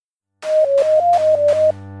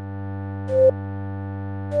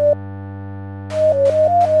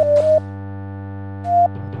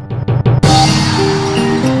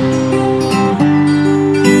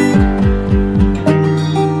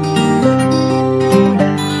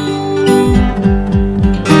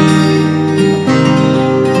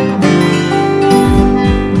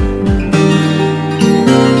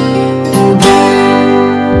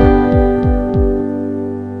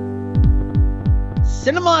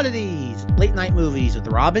Oddities, Late Night Movies with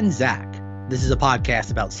Rob and Zach. This is a podcast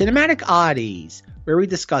about cinematic oddities, where we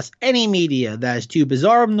discuss any media that is too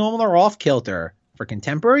bizarre, abnormal, or off-kilter for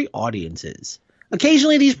contemporary audiences.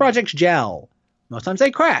 Occasionally these projects gel. Most times they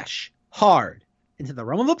crash hard into the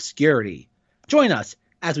realm of obscurity. Join us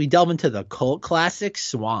as we delve into the cult classic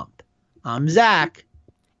swamp. I'm Zach.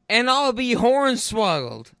 And I'll be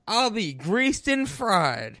hornswoggled. I'll be greased and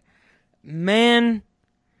fried. Man,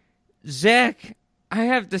 Zach, I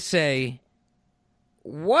have to say,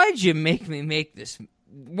 why'd you make me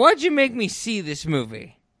see this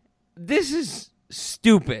movie? This is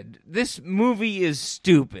stupid. This movie is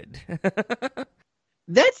stupid.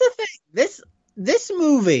 That's the thing. This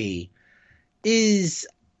movie is,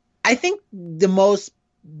 I think, the most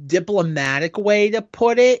diplomatic way to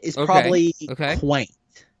put it is probably quaint.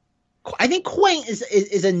 I think quaint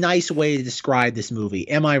is a nice way to describe this movie.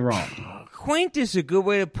 Am I wrong? Quaint is a good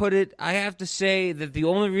way to put it. I have to say that the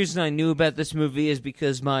only reason I knew about this movie is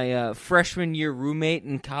because my freshman year roommate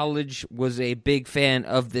in college was a big fan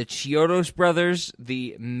of the Chiodos Brothers,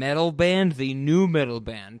 the metal band, the new metal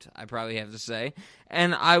band, I probably have to say.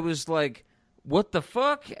 And I was like, what the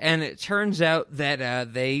fuck? And it turns out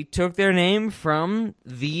that they took their name from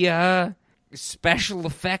the special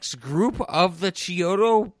effects group of the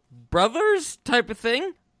Chiodo Brothers type of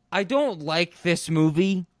thing. I don't like this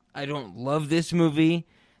movie. I don't love this movie.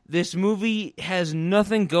 This movie has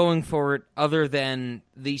nothing going for it other than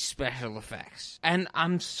the special effects. And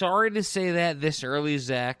I'm sorry to say that this early,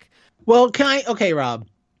 Zach. Well, okay, Rob.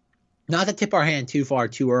 Not to tip our hand too far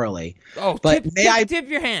too early. Oh, but tip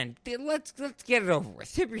your hand. Let's get it over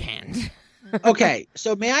with. Tip your hand. Okay,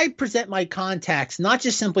 so may I present my context, not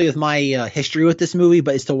just simply with my history with this movie,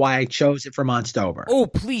 but as to why I chose it for Monstober. Oh,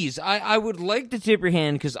 please. I would like to tip your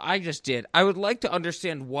hand, because I just did. I would like to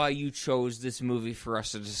understand why you chose this movie for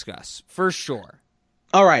us to discuss, for sure.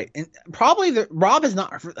 All right, and probably Rob has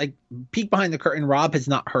not, like, peek behind the curtain, Rob has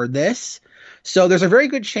not heard this, so there's a very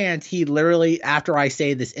good chance he literally, after I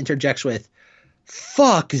say this, interjects with,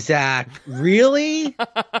 "Fuck, Zach, really?"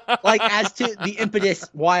 Like, as to the impetus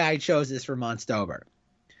why I chose this for Monstober.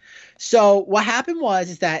 So what happened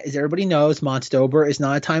was that, as everybody knows, Monstober is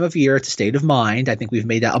not a time of year, it's a state of mind. I think we've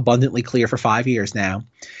made that abundantly clear for 5 years now.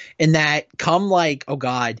 And that come like, oh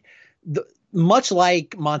God, much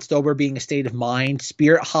like Monstober being a state of mind,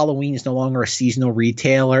 Spirit Halloween is no longer a seasonal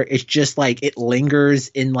retailer. It's just like it lingers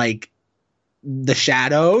in like the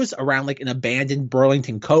shadows around like an abandoned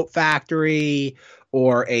Burlington coat factory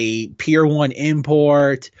or a Pier 1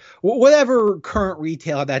 import, whatever current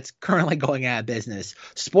retailer that's currently going out of business.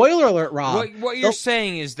 Spoiler alert, Rob. What you're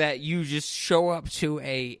saying is that you just show up to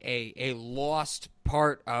a lost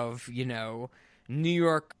part of, New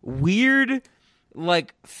York, weird,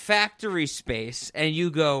 like, factory space, and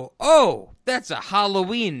you go, oh, that's a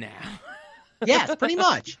Halloween now. Yes, pretty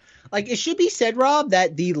much. Like, it should be said, Rob,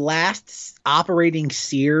 that the last operating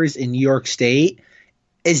Sears in New York State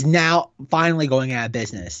is now finally going out of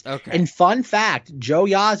business. Okay. And fun fact, Joe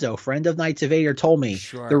Yazzo, friend of Knights of Vader, told me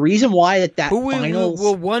the reason why that Who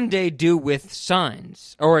will one day do with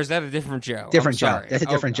Signs. Or is that a different Joe? Different Joe. That's a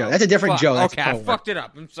different Joe. That's a different Joe. That's okay, I fucked it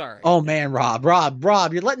up. I'm sorry. Oh, man, Rob,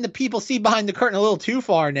 you're letting the people see behind the curtain a little too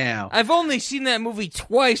far now. I've only seen that movie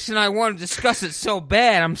twice, and I want to discuss it so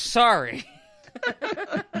bad. I'm sorry.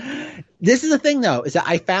 This is the thing, though, is that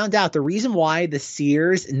I found out the reason why the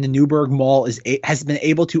Sears in the Newburgh Mall has been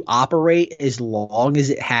able to operate as long as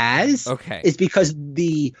it has is because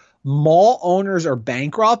the mall owners are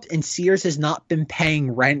bankrupt and Sears has not been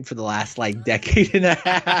paying rent for the last like decade and a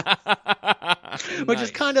half, which is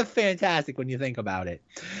kind of fantastic when you think about it.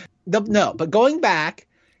 But going back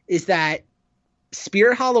is that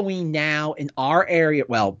Spirit Halloween now in our area,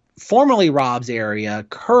 well, formerly Rob's area,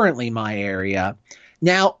 currently my area,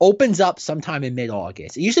 now opens up sometime in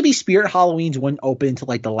mid-August. It used to be Spirit Halloweens wouldn't open until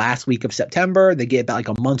like the last week of September. They get about like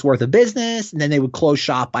a month's worth of business, and then they would close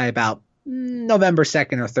shop by about November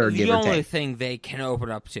 2nd or 3rd, give or take. The only thing they can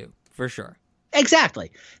open up to, for sure.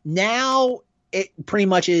 Exactly. Now it pretty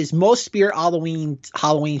much is most Spirit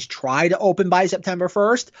Halloweens try to open by September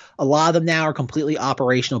 1st. A lot of them now are completely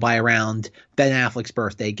operational by around Ben Affleck's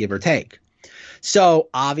birthday, give or take. So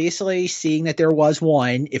obviously, seeing that there was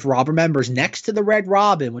one, if Rob remembers, next to the Red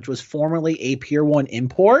Robin, which was formerly a Pier 1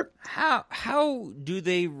 import. How do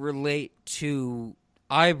they relate to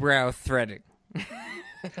eyebrow threading?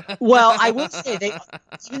 Well, I would say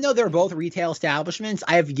even though they're both retail establishments,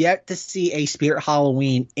 I have yet to see a Spirit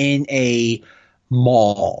Halloween in a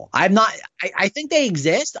mall. I think they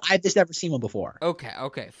exist. I've just never seen one before.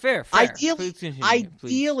 Okay. Fair.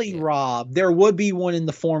 Ideally, Rob, there would be one in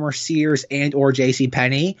the former Sears and or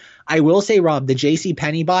JCPenney. I will say, Rob, the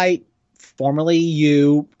JCPenney bite, formerly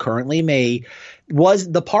you, currently me,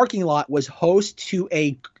 the parking lot was host to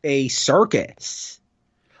a circus.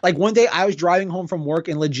 Like one day I was driving home from work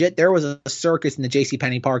and legit there was a circus in the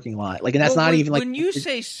JCPenney parking lot. Like, and that's not even like when you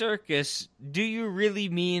say circus, do you really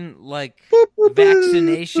mean like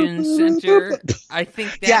vaccination center? I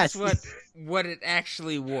think that's what it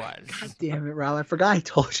actually was. God damn it, Rob! I forgot I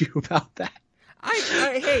told you about that.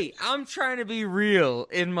 Hey, I'm trying to be real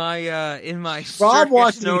in my Rob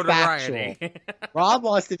wants to notoriety. be factual. Rob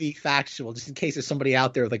wants to be factual, just in case there's somebody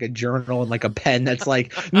out there with like a journal and like a pen that's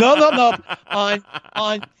like, no.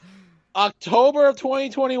 On October of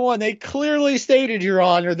 2021, they clearly stated, Your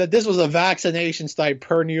Honor, that this was a vaccination site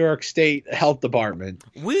per New York State Health Department.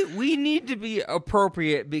 We need to be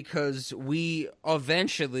appropriate because we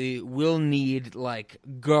eventually will need like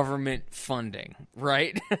government funding,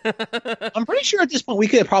 right? I'm pretty sure at this point we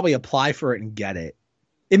could probably apply for it and get it.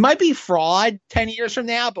 It might be fraud 10 years from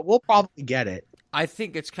now, but we'll probably get it. I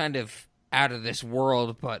think it's kind of out of this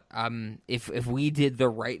world, but if we did the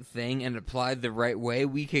right thing and applied the right way,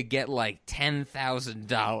 we could get like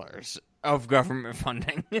 $10,000 of government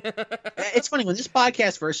funding. It's funny, when this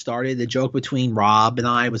podcast first started, the joke between Rob and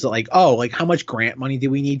I was like, oh, like how much grant money do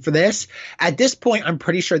we need for this? At this point, I'm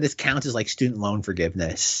pretty sure this counts as like student loan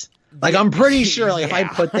forgiveness. Like, I'm pretty sure, like, if I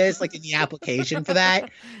put this, like, in the application for that,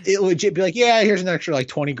 it would legit be like, yeah, here's an extra, like,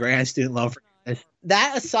 20 grand student loan forgiveness.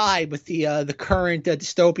 That aside, with the current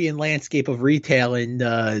dystopian landscape of retail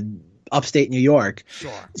in upstate New York.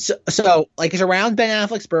 Sure. So, like, it's around Ben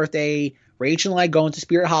Affleck's birthday. Rachel and I go into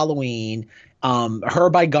Spirit Halloween. Her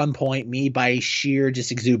by gunpoint, me by sheer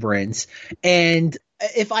just exuberance. And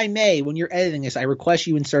if I may, when you're editing this, I request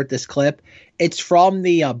you insert this clip. It's from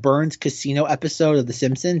the Burns Casino episode of The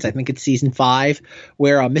Simpsons. I think it's season 5,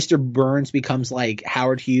 where Mr. Burns becomes like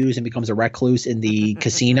Howard Hughes and becomes a recluse in the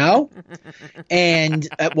casino. And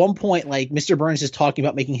at one point, like, Mr. Burns is talking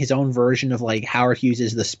about making his own version of like Howard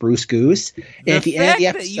Hughes' The Spruce Goose. And at the end of the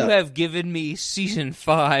episode, that you have given me season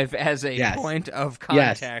 5 as a point of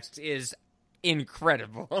context is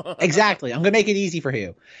incredible. Exactly. I'm gonna make it easy for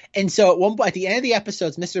you. And so at the end of the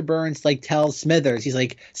episodes, Mr. Burns like tells Smithers, he's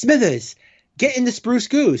like, Smithers, get in the Spruce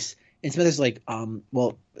Goose. And Smithers is like,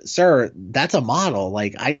 well, sir, that's a model.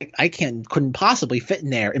 Like, I couldn't possibly fit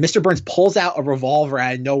in there. And Mr. Burns pulls out a revolver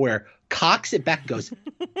out of nowhere, cocks it back, goes,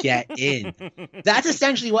 get in. That's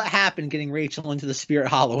essentially what happened getting Rachel into the Spirit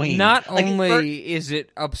Halloween. Not only is it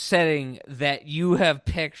upsetting that you have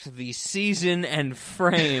picked the season and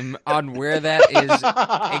frame on where that is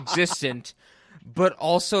existent, but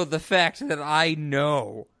also the fact that I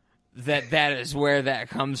know that is where that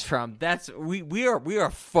comes from. We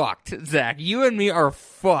are fucked, Zach. You and me are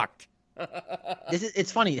fucked.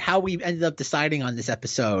 It's funny how we ended up deciding on this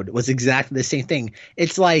episode was exactly the same thing.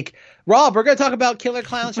 It's like, Rob, we're going to talk about Killer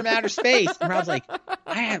Clowns from Outer Space. And Rob's like,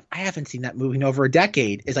 I haven't seen that movie in over a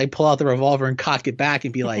decade. As I pull out the revolver and cock it back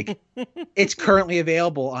and be like, it's currently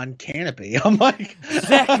available on Canopy. I'm like,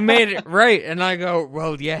 Zach made it right. And I go,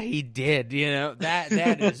 well, yeah, he did. You know, that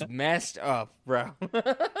is messed up, bro.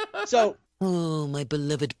 So, oh, my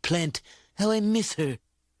beloved plant, how I miss her.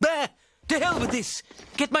 Bah! To hell with this!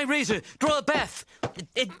 Get my razor, draw a bath,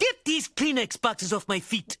 and get these Kleenex boxes off my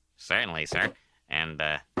feet. Certainly, sir. And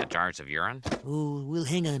the jars of urine? Oh, we'll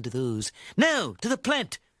hang on to those. Now, to the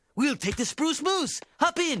plant. We'll take the spruce moose.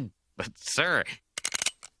 Hop in. But, sir...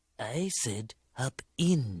 I said hop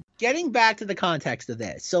in. Getting back to the context of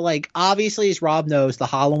this. So, like, obviously, as Rob knows, the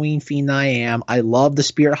Halloween fiend I am, I love the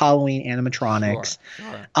Spirit Halloween animatronics.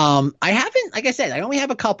 Sure. I haven't, like I said, I only have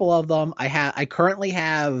a couple of them. I currently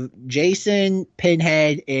have Jason,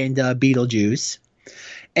 Pinhead, and Beetlejuice.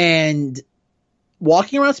 And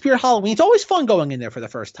walking around Spirit Halloween, it's always fun going in there for the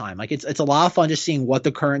first time. Like, it's a lot of fun just seeing what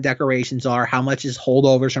the current decorations are, how much is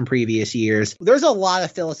holdovers from previous years. There's a lot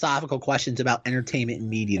of philosophical questions about entertainment and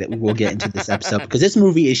media that we will get into this episode because this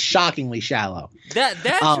movie is shockingly shallow. That's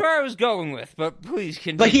where I was going with, but please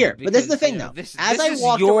continue. But this is the thing, though. This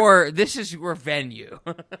is your venue.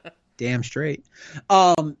 Damn straight.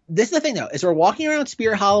 This is the thing, though, is we're walking around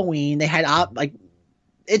Spirit Halloween. They had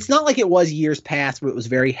it's not like it was years past where it was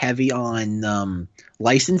very heavy on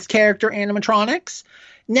licensed character animatronics.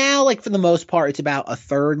 Now, like, for the most part, it's about a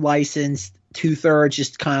third licensed, 2/3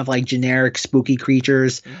 just kind of like generic spooky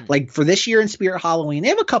creatures. Mm-hmm. Like, for this year in Spirit Halloween, they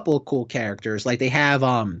have a couple of cool characters. Like, they have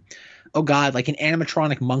oh god, like an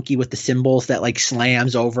animatronic monkey with the symbols that like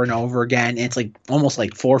slams over and over again. And it's like almost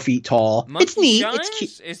like 4 feet tall. Monkey It's neat. Shines? It's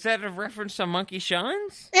cute. Is that a reference to Monkey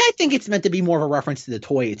Shines? And I think it's meant to be more of a reference to the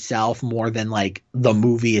toy itself more than like the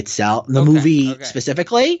movie itself, the Okay, movie okay.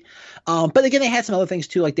 specifically. But again, they had some other things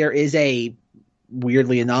too. Like there is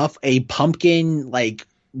weirdly enough, a pumpkin like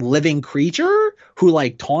living creature who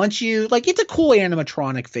like taunts you. Like it's a cool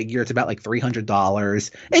animatronic figure. It's about like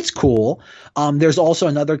 $300. It's cool. There's also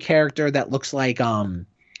another character that looks like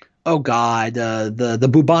oh god, the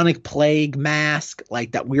bubonic plague mask,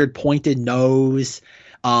 like that weird pointed nose,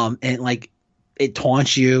 and like it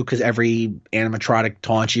taunts you because every animatronic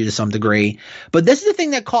taunts you to some degree. But this is the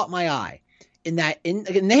thing that caught my eye. And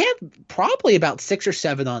they have probably about 6 or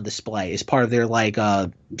 7 on display as part of their like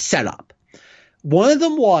setup. One of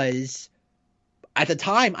them was, at the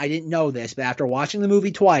time I didn't know this, but after watching the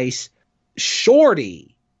movie twice,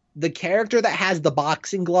 Shorty, the character that has the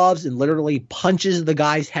boxing gloves and literally punches the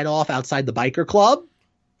guy's head off outside the biker club,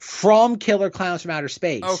 from Killer Clowns from Outer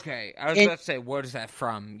Space. Okay, I was about to say, what is that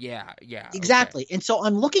from? Yeah. Exactly. Okay. And so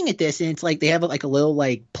I'm looking at this, and it's like they have like a little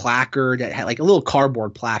like placard that had like a little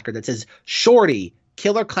cardboard placard that says Shorty,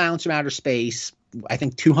 Killer Clowns from Outer Space, I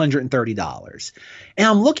think $230. And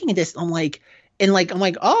I'm looking at this, I'm like,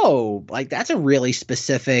 oh, like that's a really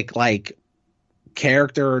specific like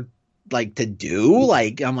character like to do.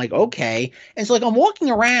 Like I'm like, okay. And so like I'm walking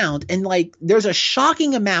around and like there's a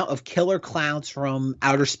shocking amount of Killer Clowns from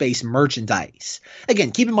Outer Space merchandise.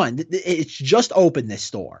 Again, keep in mind it's just opened, this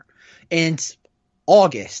store, and it's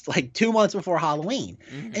August, like 2 months before Halloween.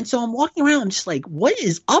 Mhm. And so I'm walking around, I'm just like, what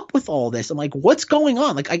is up with all this? I'm like, what's going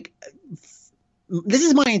on? Like this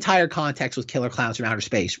is my entire context with Killer Clowns from Outer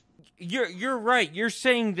Space. You're right. You're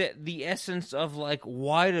saying that the essence of like,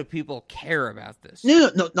 why do people care about this? No,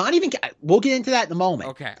 not even. We'll get into that in a moment.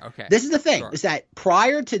 Okay. This is the thing: Sure. is that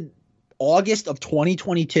prior to August of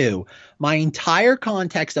 2022, my entire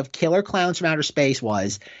context of Killer Clowns from Outer Space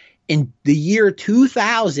was in the year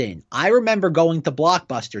 2000. I remember going to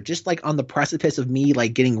Blockbuster, just like on the precipice of me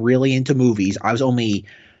like getting really into movies. I was only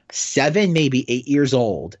 7, maybe 8 years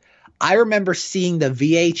old. I remember seeing the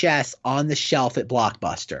VHS on the shelf at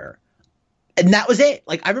Blockbuster. And that was it.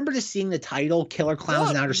 Like, I remember just seeing the title, Killer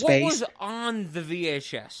Clowns in Outer Space. What was on the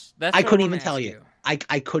VHS? That's I what couldn't I even wanna tell ask you.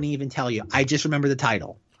 I couldn't even tell you. I just remember the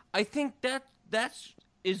title. I think that's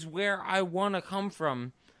where I want to come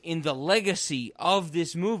from in the legacy of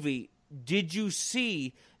this movie. Did you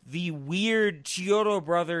see the weird Chiodo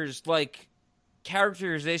brothers like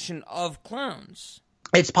characterization of clowns?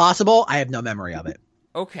 It's possible. I have no memory of it.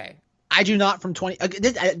 Okay. I do not from 20.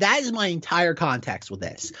 That is my entire context with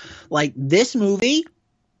this. Like, this movie,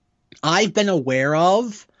 I've been aware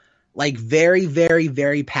of, like, very, very,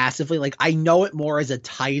 very passively. Like, I know it more as a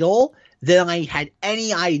title than I had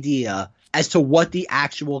any idea as to what the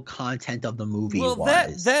actual content of the movie was.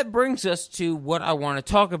 Well, that brings us to what I want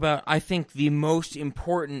to talk about. I think the most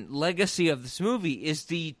important legacy of this movie is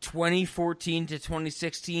the 2014 to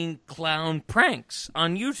 2016 clown pranks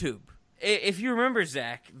on YouTube. If you remember,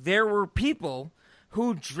 Zach, there were people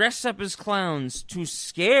who dressed up as clowns to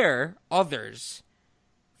scare others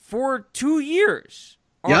for 2 years.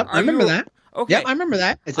 Yep, I remember that. Okay. Yep, I remember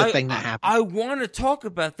that. It's a thing that happened. I want to talk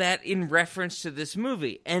about that in reference to this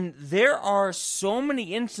movie. And there are so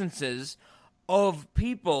many instances of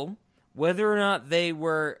people, whether or not they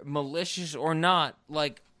were malicious or not,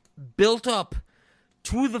 like, built up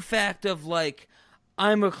to the fact of, like,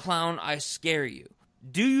 I'm a clown, I scare you.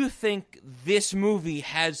 Do you think this movie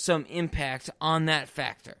had some impact on that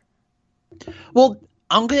factor? Well,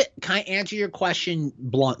 can I answer your question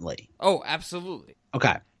bluntly? Oh, absolutely.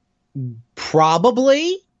 Okay.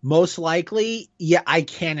 Probably, most likely, yeah, I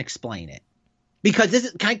can't explain it. Because this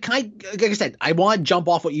is, like I said, I want to jump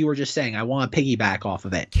off what you were just saying. I want to piggyback off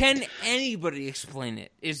of it. Can anybody explain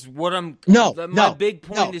it? Is what I'm. My big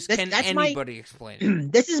point is, that's anybody explain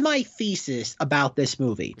it? This is my thesis about this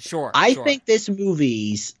movie. Sure. I think this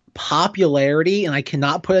movie's popularity, and I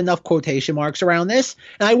cannot put enough quotation marks around this.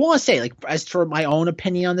 And I want to say, like, as for my own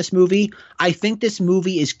opinion on this movie, I think this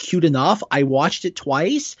movie is cute enough. I watched it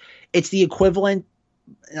twice. It's the equivalent.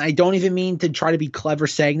 And I don't even mean to try to be clever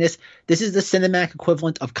saying this. This is the cinematic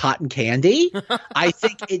equivalent of cotton candy. I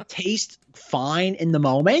think it tastes fine in the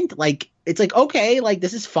moment. Like, it's like, okay, like,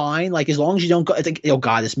 this is fine. Like, as long as you don't go, it's like, oh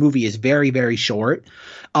God, this movie is very, very short.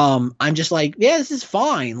 I'm just like, yeah, this is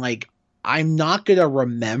fine. Like, I'm not going to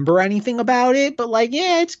remember anything about it, but like,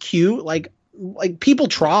 yeah, it's cute. Like people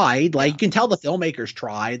tried, like, you can tell the filmmakers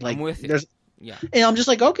tried. Like, I'm with you. there's, Yeah. and I'm just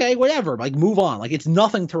like, okay, whatever, like, move on. Like, it's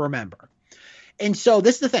nothing to remember. And so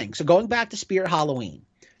this is the thing. So going back to Spirit Halloween.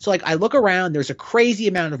 So like I look around, there's a crazy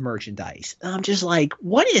amount of merchandise. And I'm just like,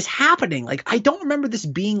 what is happening? Like I don't remember this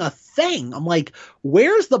being a thing. I'm like,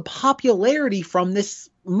 where's the popularity from this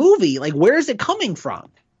movie? Like where is it coming from?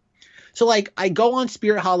 So like I go on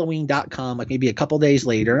spirithalloween.com like maybe a couple days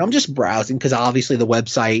later, and I'm just browsing because obviously the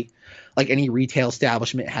website, like any retail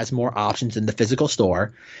establishment, has more options than the physical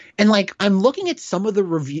store. And like I'm looking at some of the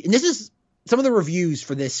reviews, and this is some of the reviews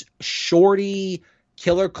for this Shorty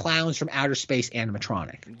Killer Clowns from Outer Space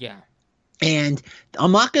animatronic. Yeah. And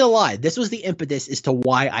I'm not going to lie, this was the impetus as to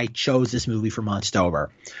why I chose this movie for Monstober.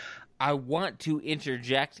 I want to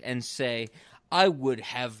interject and say I would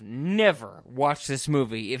have never watched this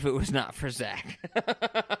movie if it was not for Zach.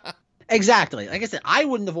 Exactly. Like I said, I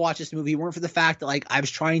wouldn't have watched this movie weren't for the fact that like I was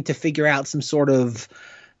trying to figure out some sort of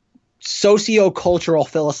socio-cultural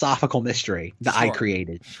philosophical mystery that I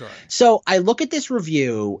created. Sure. So I look at this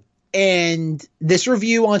review, and this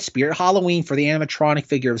review on Spirit Halloween for the animatronic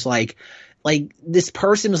figure was like this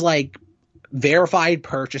person was like verified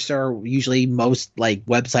purchaser. Usually most like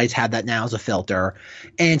websites have that now as a filter.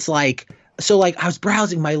 And it's like, so like I was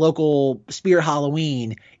browsing my local Spirit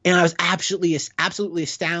Halloween, and I was absolutely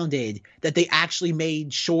astounded that they actually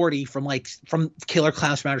made Shorty from Killer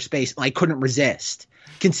Clowns from Outer Space. And I couldn't resist,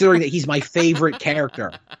 considering that he's my favorite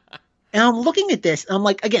character. And I'm looking at this, and I'm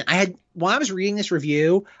like, again, when I was reading this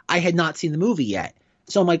review, I had not seen the movie yet.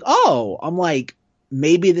 So I'm like,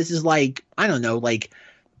 maybe this is like, I don't know, like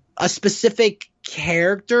a specific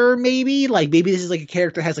character, maybe? Like maybe this is like a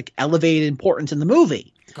character that has like elevated importance in the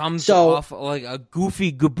movie. Comes off like a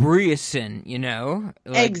Goofy Gooberison, you know?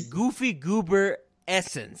 Like Goofy Goober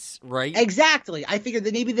essence, right? Exactly. I figured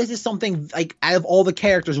that maybe this is something like out of all the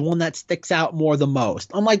characters, one that sticks out more the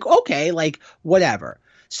most. I'm like, okay, like whatever.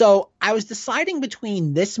 So I was deciding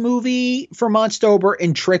between this movie for Monstober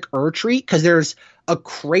and Trick or Treat, because there's a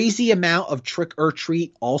crazy amount of Trick or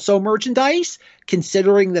Treat also merchandise,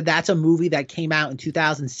 considering that that's a movie that came out in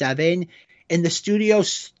 2007, and the studio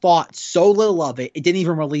thought so little of it, it didn't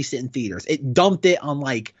even release it in theaters. It dumped it on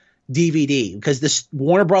like DVD because this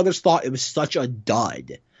Warner Brothers thought it was such a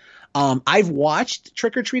dud. I've watched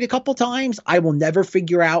Trick or Treat a couple times. I will never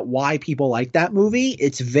figure out why people like that movie.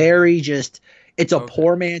 It's very just... It's a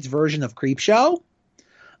poor man's version of Creepshow.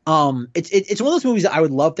 It's one of those movies that I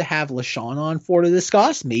would love to have LaShawn on for to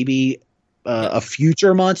discuss. Maybe a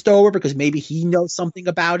future Monstober, because maybe he knows something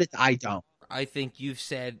about it I don't. I think you've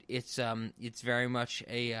said it's very much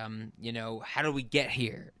a how do we get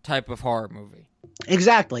here type of horror movie.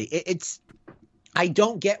 Exactly. I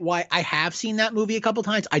don't get why. I have seen that movie a couple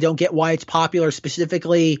times. I don't get why it's popular,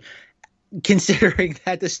 specifically considering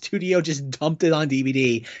that the studio just dumped it on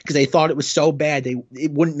DVD because they thought it was so bad it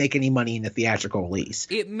wouldn't make any money in the theatrical release.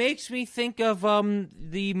 It makes me think of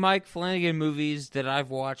the Mike Flanagan movies that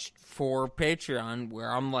I've watched for Patreon, where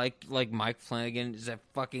I'm like Mike Flanagan is a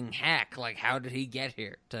fucking hack. Like, how did he get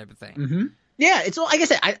here? Type of thing. Mm-hmm. Yeah, it's like I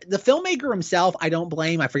said, the filmmaker himself, I don't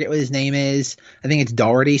blame. I forget what his name is. I think it's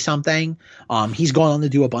Doherty something. He's gone on to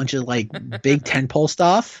do a bunch of like big tentpole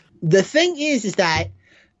stuff. The thing is that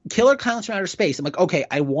Killer Clowns from Outer Space, I'm like, okay,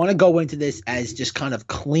 I want to go into this as just kind of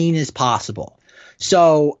clean as possible.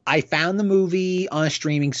 So I found the movie on a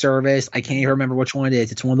streaming service. I can't even remember which one it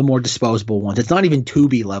is. It's one of the more disposable ones. It's not even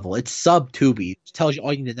Tubi level. It's sub Tubi. It tells you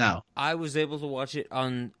all you need to know. I was able to watch it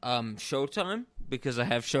on Showtime because I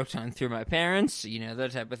have Showtime through my parents,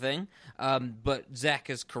 that type of thing. But Zach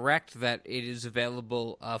is correct that it is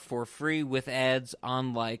available for free with ads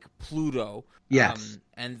on like Pluto. Yes.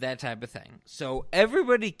 And that type of thing. So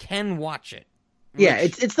everybody can watch it. Yeah,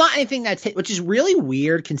 it's not anything that's hit, which is really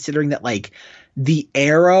weird considering that like the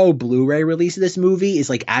Arrow Blu-ray release of this movie is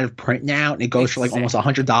like out of print now, and it goes for like almost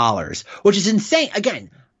 $100, which is insane. Again,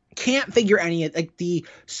 can't figure any of like the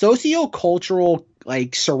socio-cultural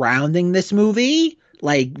like surrounding this movie,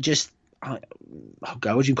 like just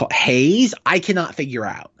what would you call it? Haze? I cannot figure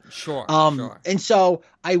out. Sure. And so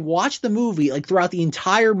I watched the movie, like throughout the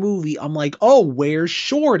entire movie, I'm like, oh, where's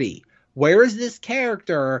Shorty? Where is this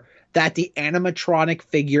character that the animatronic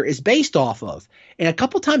figure is based off of? And a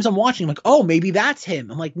couple times I'm watching, I'm like, oh, maybe that's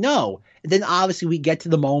him. I'm like, no. And then obviously we get to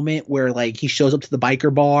the moment where like he shows up to the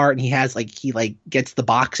biker bar and he gets the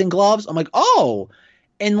boxing gloves. I'm like, oh,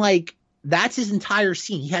 and like that's his entire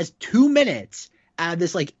scene. He has 2 minutes out of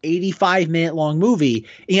this like 85-minute long movie,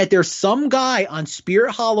 and yet there's some guy on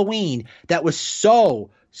Spirit Halloween that was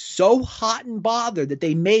so hot and bothered that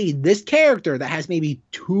they made this character that has maybe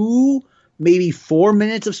 4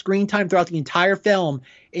 minutes of screen time throughout the entire film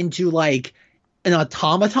into like an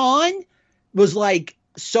automaton, was like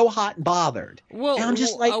so hot and bothered. Well, and I'm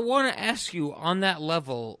just like, I want to ask you on that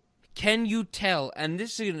level, can you tell, and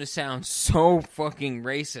this is going to sound so fucking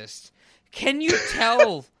racist, can you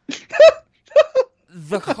tell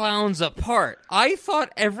the clowns apart? I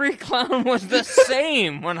thought every clown was the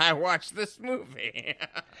same when I watched this movie.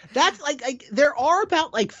 That's like there are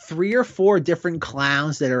about like 3 or 4 different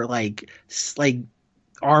clowns that are like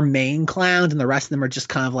our main clowns, and the rest of them are just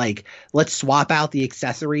kind of like, let's swap out the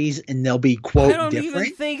accessories and they'll be quote I don't different.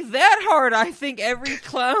 even think that hard. I think every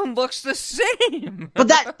clown looks the same. But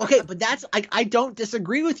that's like, I don't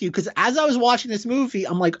disagree with you, because as I was watching this movie,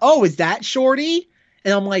 I'm like, oh, is that Shorty?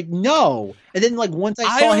 And I'm like, no. And then like once I saw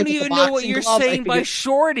I him don't with the even know what boxing you're gloves, I saying by figured-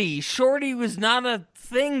 Shorty. Shorty was not a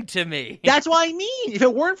thing to me. That's what I mean. If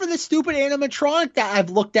it weren't for the stupid animatronic that I've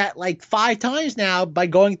looked at like 5 times now by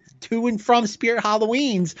going to and from Spirit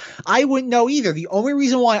Halloweens, I wouldn't know either. The only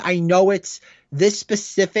reason why I know it's this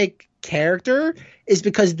specific character is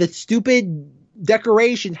because the stupid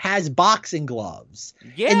decoration has boxing gloves.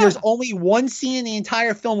 Yeah. And there's only one scene in the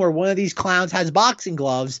entire film where one of these clowns has boxing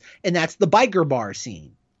gloves, and that's the biker bar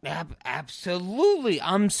scene. Absolutely.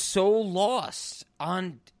 I'm so lost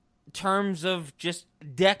on terms of just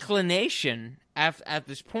declination at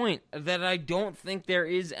this point that I don't think there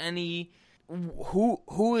is any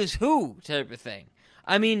who is who type of thing.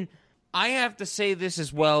 I mean, I have to say this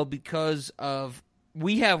as well because of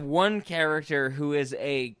we have one character who is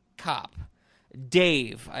a cop.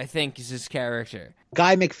 Dave, I think, is his character.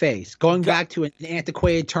 Guy McFace. Going back to an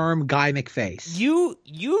antiquated term, Guy McFace.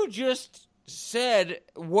 You just said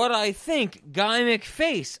what I think, Guy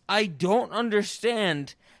McFace. I don't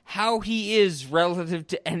understand how he is relative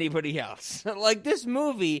to anybody else. Like, this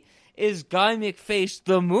movie is Guy McFace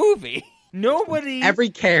the movie. Nobody. Every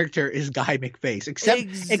character is Guy McFace,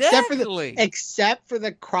 except for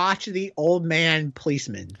the crotchety old man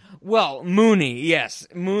policeman. Well, Mooney, yes,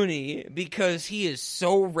 Mooney, because he is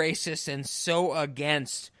so racist and so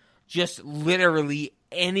against just literally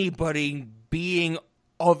anybody being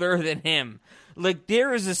other than him. Like,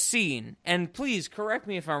 there is a scene, and please correct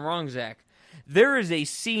me if I'm wrong, Zach. There is a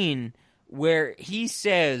scene where he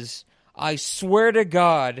says, I swear to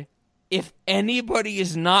God, if anybody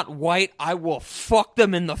is not white, I will fuck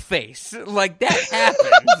them in the face. Like, that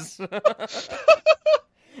happens.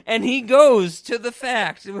 And he goes to the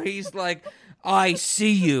fact where he's like, I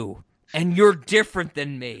see you, and you're different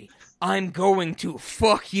than me. I'm going to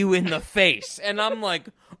fuck you in the face. And I'm like,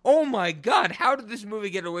 oh my God, how did this movie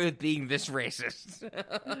get away with being this racist?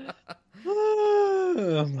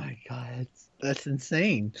 Oh my God, that's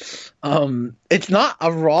insane. It's not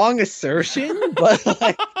a wrong assertion, but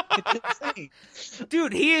like, it's insane.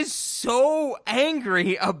 Dude, he is so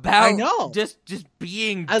angry about I know. just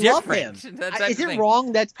being I different. love him. That type Is of it thing.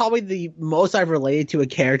 wrong? That's probably the most I've related to a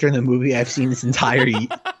character in the movie I've seen this entire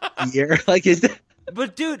year. Like, is that?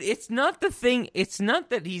 But dude, it's not the thing. It's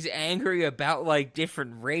not that he's angry about like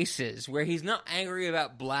different races. Where he's not angry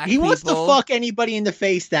about black He people. wants to fuck anybody in the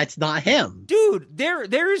face that's not him. Dude,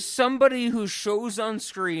 there is somebody who shows on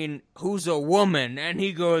screen who's a woman, and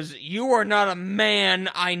he goes, "You are not a man.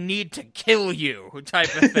 I need to kill you,"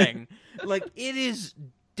 type of thing. Like, it is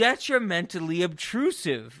detrimentally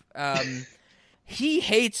obtrusive. He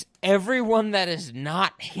hates everyone that is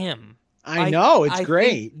not him. I know, it's I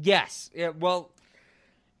great. think- yes. Yeah, well,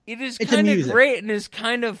 it is It's kind of amusing. great and is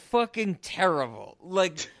kind of fucking terrible.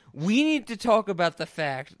 Like, we need to talk about the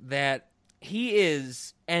fact that he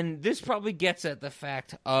is, and this probably gets at the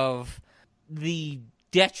fact of the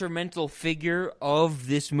detrimental figure of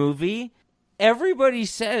this movie. Everybody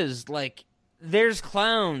says, like, there's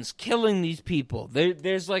clowns killing these people.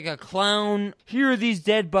 There's like a clown, here are these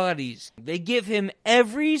dead bodies. They give him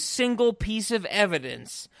every single piece of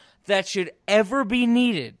evidence that should ever be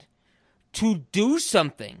needed to do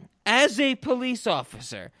something as a police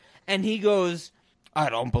officer. And he goes, I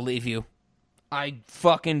don't believe you. I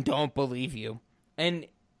fucking don't believe you. And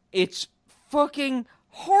it's fucking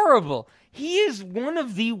horrible. He is one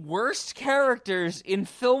of the worst characters in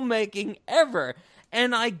filmmaking ever.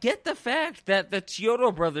 And I get the fact that the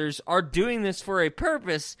Chiodo brothers are doing this for a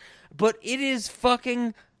purpose, but it is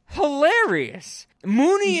fucking hilarious.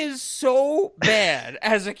 Mooney is so bad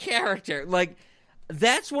as a character. Like,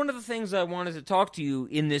 that's one of the things I wanted to talk to you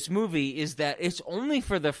in this movie, is that it's only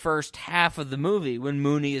for the first half of the movie when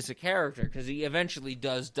Mooney is a character, because he eventually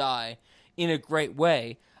does die in a great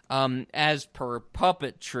way, as per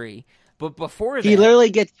puppetry. But before that, He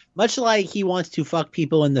literally gets, much like he wants to fuck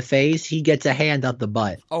people in the face, he gets a hand up the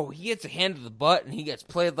butt. oh, he gets a hand to the butt and he gets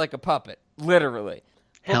played like a puppet, literally.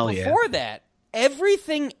 But Hell yeah. before that,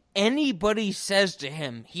 everything anybody says to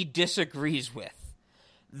him, he disagrees with.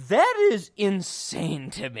 That is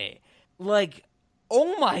insane to me. Like,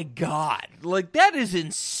 oh my god, like that is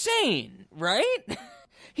insane, right?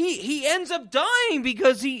 He ends up dying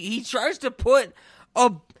because he tries to put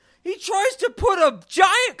a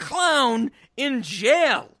giant clown in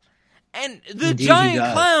jail. And the Indeed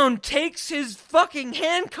giant clown takes his fucking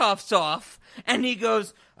handcuffs off and he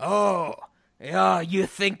goes, "Oh, yeah, you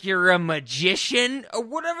think you're a magician?" Or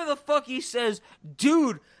whatever the fuck he says.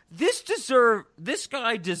 Dude, this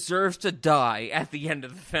guy deserves to die at the end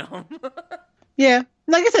of the film. Yeah.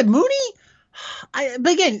 Like I said, Mooney,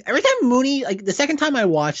 but again, every time Mooney, like the second time I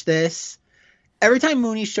watched this, every time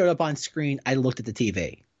Mooney showed up on screen, I looked at the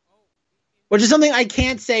TV. Which is something I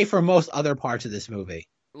can't say for most other parts of this movie.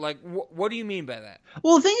 Like, what do you mean by that?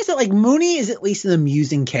 Well, the thing is that, like, Mooney is at least an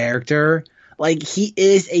amusing character. Like, he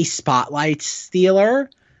is a spotlight stealer.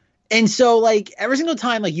 And so, like, every single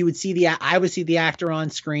time, like, I would see the actor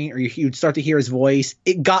on screen, or you'd start to hear his voice,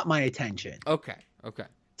 it got my attention. Okay.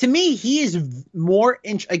 To me, he is more,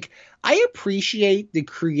 like, I appreciate the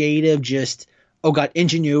creative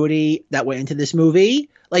ingenuity that went into this movie.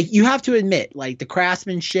 Like, you have to admit, like, the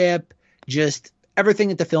craftsmanship, just everything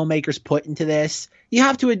that the filmmakers put into this, you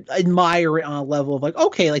have to admire it on a level of like,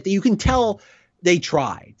 okay, like you can tell they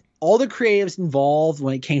tried. All the creatives involved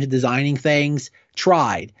when it came to designing things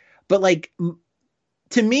tried. But like,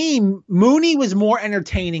 to me, Mooney was more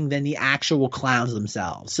entertaining than the actual clowns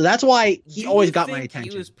themselves. So that's why he always got my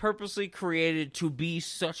attention. He was purposely created to be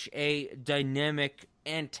such a dynamic,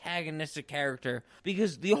 antagonistic character,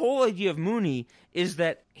 because the whole idea of Mooney is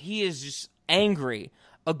that he is just angry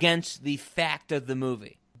against the fact of the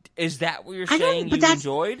movie. Is that what you're saying you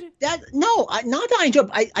enjoyed? No, not that I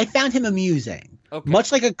enjoyed. I found him amusing. Okay.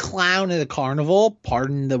 Much like a clown at a carnival,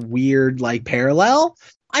 pardon the weird like parallel.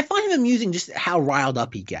 I find him amusing just how riled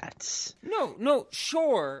up he gets. No,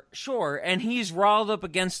 sure. And he's riled up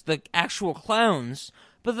against the actual clowns,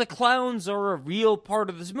 but the clowns are a real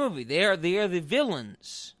part of this movie. They are the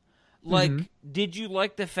villains. Like, did you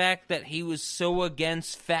like the fact that he was so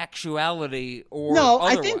against factuality or no?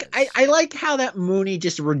 Otherwise? I think I like how that Mooney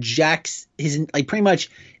just rejects his, like, pretty much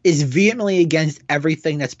is vehemently against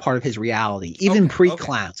everything that's part of his reality, even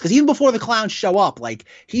pre-clowns. Because even before the clowns show up, like,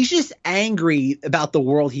 he's just angry about the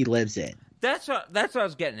world he lives in. That's what I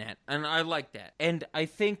was getting at, and I like that. And I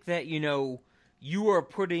think that, you are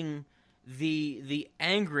putting the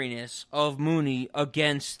angriness of Mooney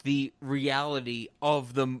against the reality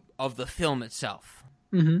of the film itself.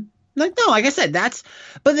 Mm-hmm. Like, no, like I said,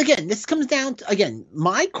 but again, this comes down to,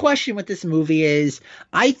 my question with this movie is,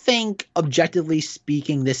 I think, objectively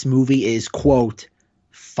speaking, this movie is, quote,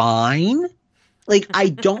 fine. Like, I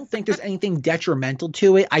don't think there's anything detrimental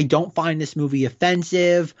to it. I don't find this movie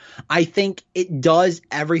offensive. I think it does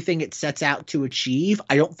everything it sets out to achieve.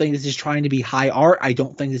 I don't think this is trying to be high art. I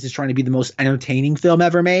don't think this is trying to be the most entertaining film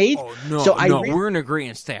ever made. Oh, no, we're in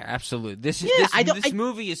agreement there. Absolutely. This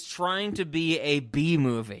movie is trying to be a B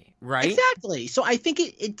movie, right? Exactly. So I think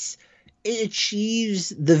it achieves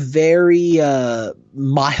the very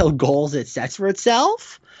mild goals it sets for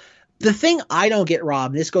itself. The thing I don't get, Rob,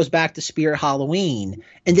 and this goes back to Spirit Halloween,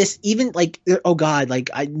 and this even like, oh God, like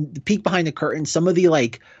the peek behind the curtain, some of the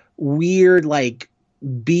like weird like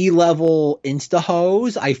B-level Insta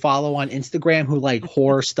hoes I follow on Instagram who like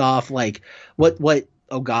horror stuff, like what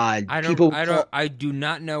oh God, I do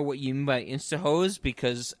not know what you mean by Insta hoes,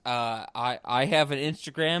 because I have an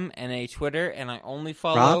Instagram and a Twitter, and I only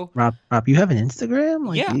follow Rob, you have an Instagram?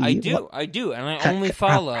 Like, yeah, I do, and I only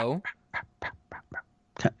follow.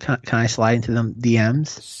 Can I slide into them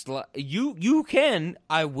DMs? You can.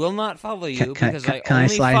 I will not follow you because I can only I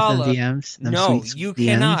slide follow. Into the DMs? No, you DMs?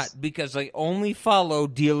 cannot, because I only follow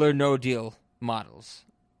Deal or No Deal models.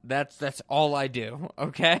 That's all I do.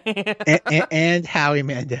 Okay. and Howie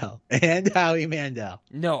Mandel.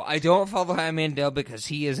 No, I don't follow Howie Mandel because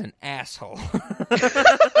he is an asshole.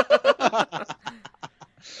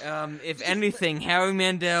 If anything, Howie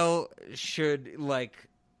Mandel should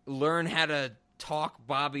learn how to talk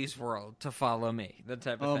Bobby's World to follow me. That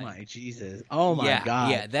type of thing. Oh my Jesus! Oh my God!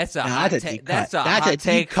 Yeah, that's a hot take. That's a hot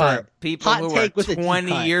take for people who are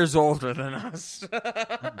 20 years older than us.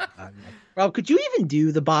 Rob, could you even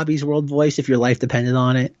do the Bobby's World voice if your life depended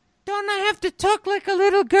on it? Don't I have to talk like a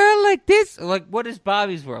little girl like this? Like, what is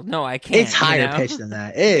Bobby's World? No, I can't. It's higher pitched than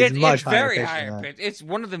that. It's much higher pitched. It's very higher pitched. It's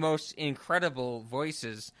one of the most incredible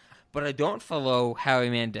voices. but I don't follow Howie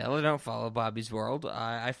Mandel. I don't follow Bobby's World.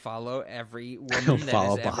 I follow every woman I don't that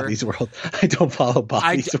follow has Bobby's ever... World. I don't follow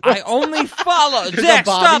Bobby's World. I only follow... There's a Zach,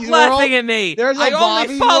 stop Bobby's laughing World? at me. There's a I only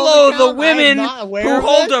Bobby's follow World the account? women I'm not aware who of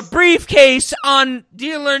hold this? a briefcase on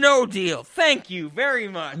Deal or No Deal. Thank you very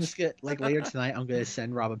much. I'm just gonna later tonight. I'm gonna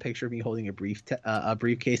send Rob a picture of me holding a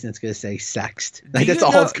briefcase, and it's gonna say "sexed." Like that's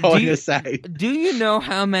all it's going to say. Do you know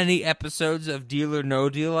how many episodes of Deal or No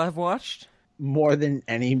Deal I've watched? More than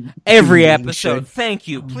any Every human episode. should. Thank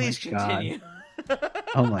you. Oh Please my God. continue.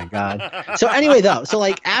 Oh my God. So anyway, though, so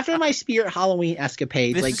like after my Spirit Halloween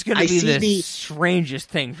escapades, This like is going I to be see the strangest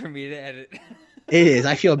thing for me to edit. It is.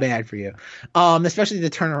 I feel bad for you, especially the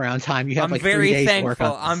turnaround time. You have I'm like 3 very days to work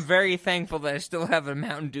thankful. on this. I'm very thankful that I still have a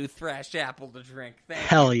Mountain Dew Thrash Apple to drink. Thank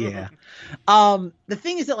Hell you. yeah. The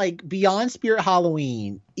thing is that like beyond Spirit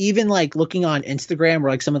Halloween, even like looking on Instagram or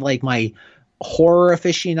like some of like my horror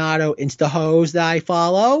aficionado Insta hoes that I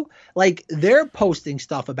follow, like they're posting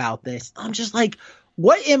stuff about this. I'm just like,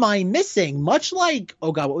 what am I missing? Much like,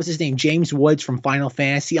 oh God, what was his name? James Woods from Final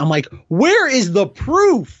Fantasy. I'm like, where is the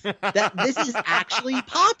proof that this is actually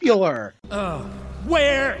popular?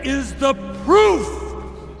 Where is the proof?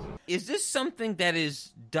 Is this something that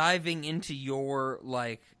is diving into your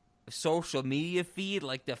like social media feed,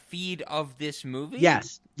 like the feed of this movie?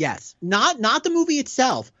 Yes. Not the movie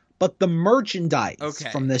itself, but the merchandise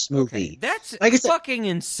from this movie. Okay. That's Like I said- fucking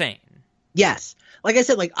insane. Yes. Like I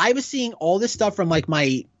said, like I was seeing all this stuff from like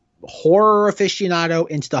my horror aficionado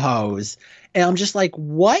Insta hoes, and I'm just like,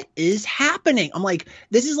 what is happening? I'm like,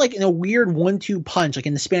 this is like in a weird 1-2 punch. Like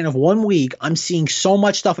in the span of 1 week, I'm seeing so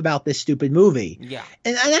much stuff about this stupid movie. Yeah.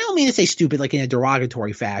 And I don't mean to say stupid like in a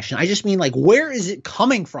derogatory fashion. I just mean like, where is it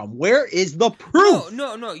coming from? Where is the proof?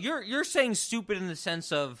 No. You're saying stupid in the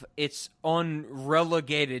sense of it's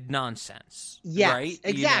unrelegated nonsense. Yes, right?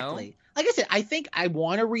 exactly. You know? Like I said, I think I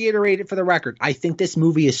want to reiterate it for the record. I think this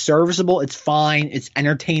movie is serviceable. It's fine. It's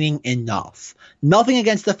entertaining enough. Nothing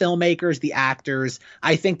against the filmmakers, the actors.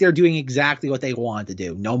 I think they're doing exactly what they wanted to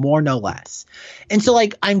do. No more, no less. And so,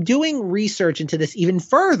 like, I'm doing research into this even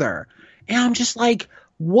further. And I'm just like,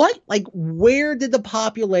 what? Like, where did the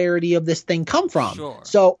popularity of this thing come from? Sure.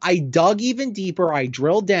 So I dug even deeper. I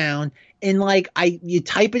drilled down. And like you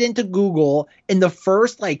type it into Google, and the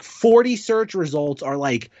first like 40 search results are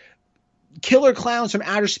like Killer Clowns from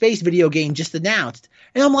Outer Space video game just announced.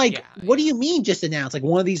 And I'm like, what do you mean just announced? Like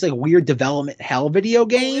one of these like weird development hell video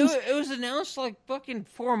games? It was announced like fucking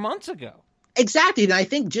 4 months ago. Exactly. And I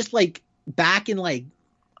think just like back in like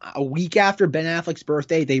a week after Ben Affleck's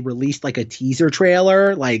birthday, they released like a teaser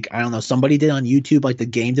trailer. Like, I don't know, somebody did on YouTube, like the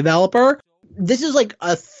game developer. This is like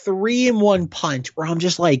a 3-in-1 punch where I'm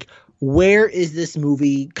just like, where is this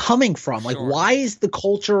movie coming from? Like, why is the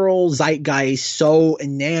cultural zeitgeist so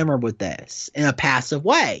enamored with this in a passive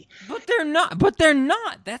way? But they're not.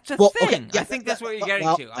 That's a thing. Okay, yeah, I think that's what you're getting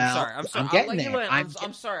to. I'm sorry. I'm getting I'll let you there. land.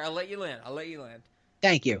 I'm sorry. I'll let you land.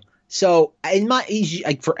 Thank you. So in my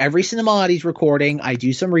like for every Cinemati's recording, I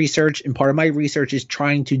do some research, and part of my research is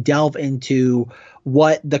trying to delve into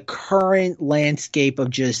what the current landscape of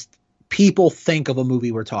just people think of a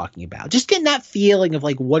movie we're talking about. Just getting that feeling of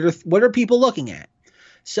like what are people looking at.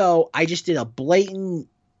 So I just did a blatant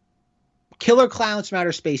Killer Clowns from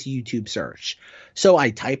Outer Space YouTube search. So I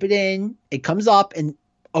type it in, it comes up, and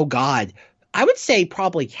oh God, I would say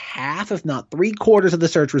probably half, if not 3/4 of the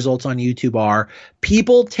search results on YouTube are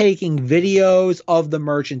people taking videos of the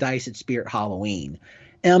merchandise at Spirit Halloween.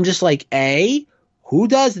 And I'm just like, who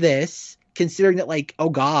does this? Considering that, like, oh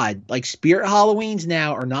God, like Spirit Halloweens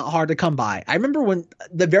now are not hard to come by. I remember when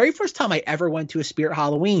the very first time I ever went to a Spirit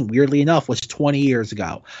Halloween, weirdly enough, was 20 years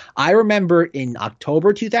ago. I remember in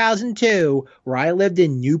October 2002, where I lived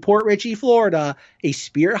in Newport Richey, Florida, a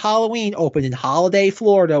Spirit Halloween opened in Holiday,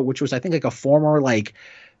 Florida, which was, I think, like a former, like,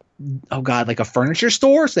 oh God, like a furniture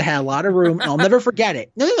store. So they had a lot of room. And I'll never forget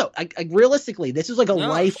it. No. I realistically, this was like a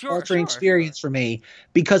life-altering experience for me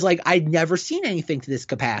because like I'd never seen anything to this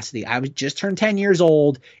capacity. I was just turned 10 years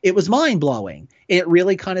old. It was mind-blowing. It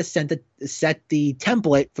really kind of set the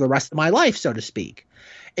template for the rest of my life, so to speak.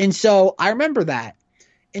 And so I remember that.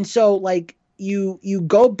 And so like you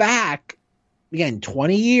go back, again,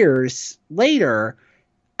 20 years later,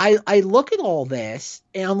 I look at all this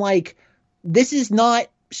and I'm like, this is not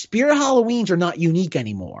 – Spirit Halloweens are not unique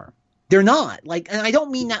anymore. They're not. Like, and I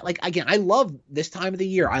don't mean that, like, again, I love this time of the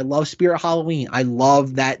year. I love Spirit Halloween. I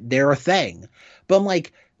love that they're a thing. But I'm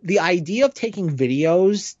like, the idea of taking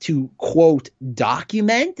videos to, quote,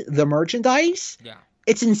 document the merchandise,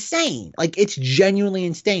 it's insane. Like, it's genuinely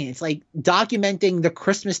insane. It's like documenting the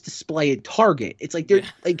Christmas display at Target. It's like, they're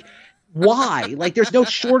like, Why? Like, there's no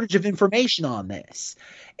shortage of information on this.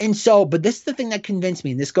 And so, but this is the thing that convinced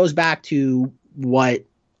me, and this goes back to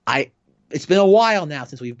it's been a while now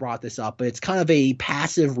since we've brought this up, but it's kind of a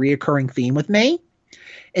passive reoccurring theme with me,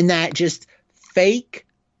 in that just fake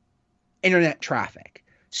internet traffic.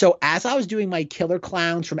 So as I was doing my Killer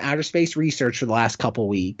Clowns from Outer Space research for the last couple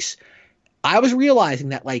weeks, I was realizing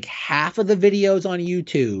that like half of the videos on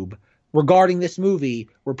YouTube regarding this movie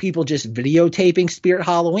were people just videotaping Spirit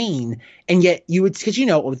Halloween. And yet you would, because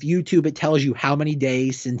with YouTube, it tells you how many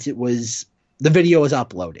days since the video was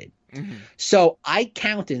uploaded. Mm-hmm. So I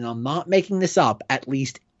counted, and I'm not making this up, at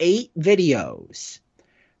least 8 videos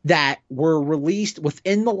that were released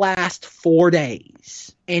within the last 4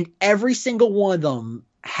 days. And every single one of them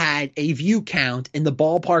had a view count in the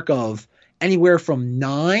ballpark of anywhere from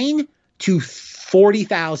 9 to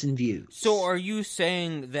 40,000 views. So are you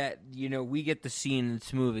saying that, we get the scene in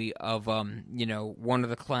this movie of, one of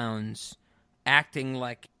the clowns acting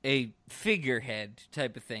like a figurehead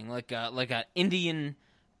type of thing, like a Indian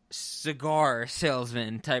cigar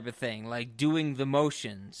salesman type of thing, like doing the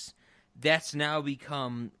motions? That's now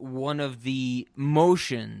become one of the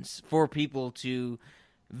motions for people to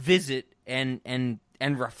visit and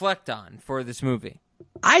reflect on for this movie.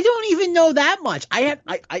 I don't even know that much. I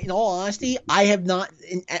in all honesty, I have not,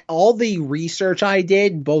 in all the research I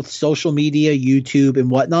did, both social media, YouTube, and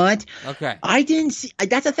whatnot. Okay. I didn't see,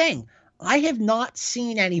 that's the thing. I have not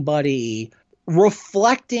seen anybody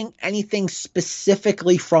reflecting anything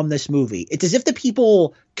specifically from this movie. It's as if the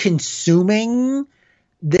people consuming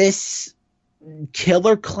this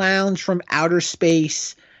Killer Clowns from Outer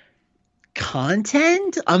Space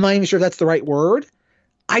content, I'm not even sure if that's the right word,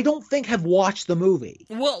 I don't think have watched the movie.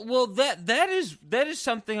 Well, that is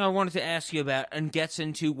something I wanted to ask you about, and gets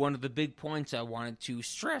into one of the big points I wanted to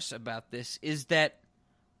stress about this, is that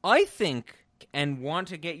I think, and want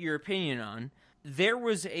to get your opinion on, there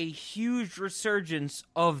was a huge resurgence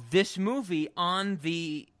of this movie on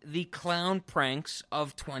the clown pranks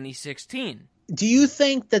of 2016. Do you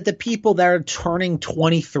think that the people that are turning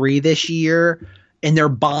 23 this year and they're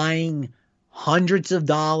buying hundreds of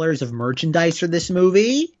dollars of merchandise for this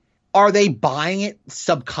movie, are they buying it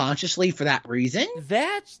subconsciously for that reason?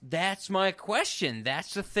 That's my question.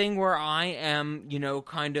 That's the thing where I am,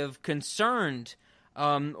 kind of concerned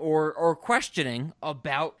or questioning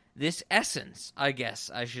about this essence, I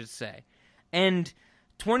guess I should say. And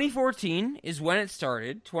 2014 is when it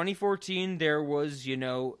started. 2014, there was,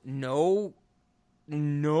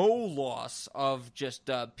 no loss of just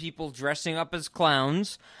people dressing up as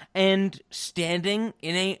clowns and standing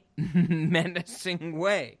in a menacing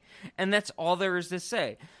way. And that's all there is to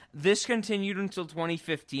say. This continued until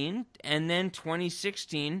 2015, and then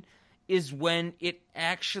 2016 is when it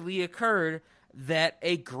actually occurred that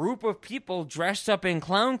a group of people dressed up in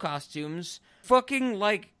clown costumes fucking,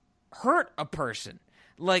 hurt a person.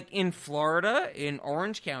 Like in Florida, in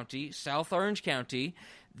Orange County, South Orange County,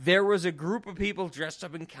 there was a group of people dressed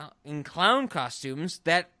up in clown costumes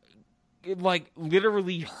that,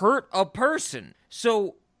 literally hurt a person.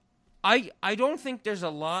 So I don't think there's a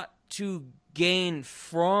lot to gain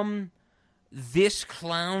from this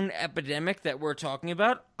clown epidemic that we're talking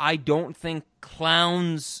about. I don't think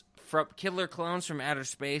Killer Clowns from Outer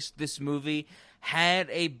Space, this movie, had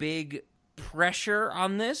a big pressure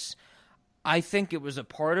on this. I think it was a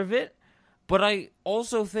part of it, but I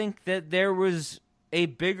also think that there was a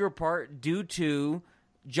bigger part due to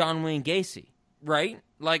John Wayne Gacy, right?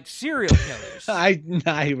 Like serial killers.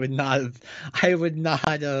 I would not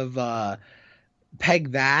have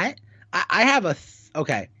pegged that. I have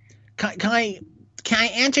okay. Can I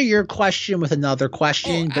answer your question with another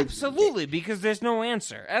question? Oh, absolutely, because there's no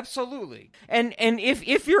answer. Absolutely. And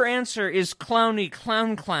if your answer is clowny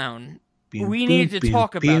clown, we need to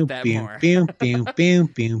talk about that more.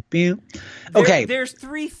 Okay. There's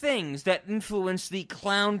 3 things that influence the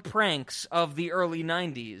clown pranks of the early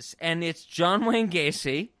 90s, and it's John Wayne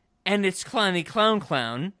Gacy, and it's clowny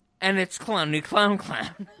clown, and it's clowny clown.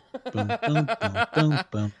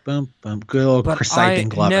 Good old Crichton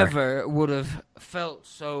Glover. I never would have felt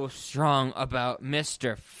so strong about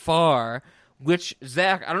Mr. Farr, which,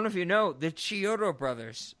 Zach, I don't know if you know, the Chiodo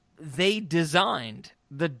brothers, they designed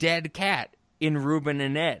the dead cat in Ruben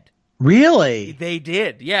and Ed. Really? They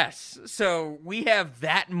did, yes. So we have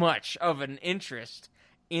that much of an interest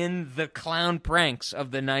in the clown pranks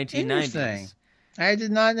of the 1990s. Interesting. I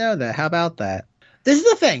did not know that. How about that? This is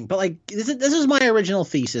the thing, but this is my original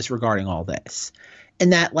thesis regarding all this.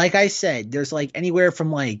 And that, like I said, there's anywhere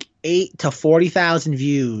from 8 to 40,000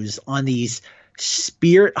 views on these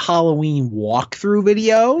Spirit Halloween walkthrough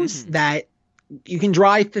videos that you can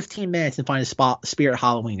drive 15 minutes and find a spot, Spirit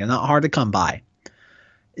Halloween. They're not hard to come by.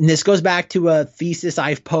 And this goes back to a thesis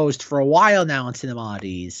I've posed for a while now on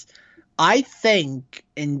Cinemodities. I think,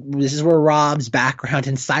 and this is where Rob's background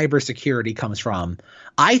in cybersecurity comes from,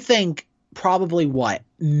 I think probably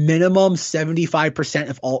minimum 75%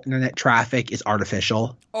 of all internet traffic is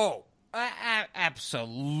artificial. Oh,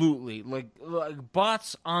 absolutely. Like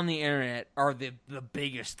bots on the internet are the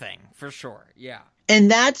biggest thing, for sure. Yeah.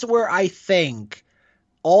 And that's where I think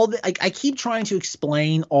I keep trying to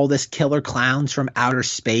explain all this killer clowns from outer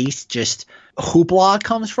space, just hoopla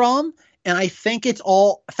comes from. And I think it's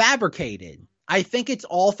all fabricated. I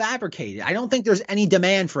don't think there's any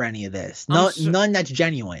demand for any of this. None that's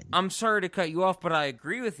genuine. I'm sorry to cut you off, but I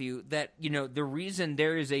agree with you that, the reason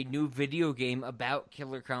there is a new video game about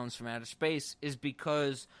killer clowns from outer space is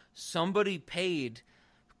because somebody paid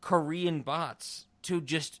Korean bots to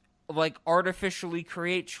just, artificially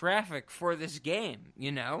create traffic for this game,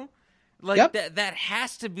 Yep. That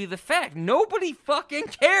has to be the fact. Nobody fucking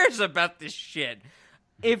cares about this shit.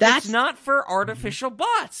 It's not for artificial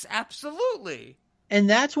bots, absolutely. And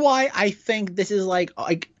that's why I think this is like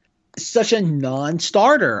such a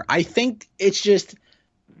non-starter. I think it's just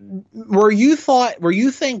where you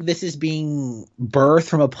think this is being birthed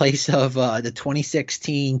from a place of the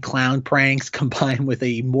 2016 clown pranks combined with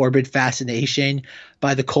a morbid fascination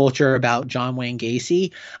by the culture about John Wayne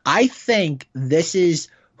Gacy. I think this is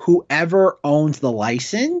whoever owns the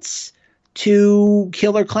license to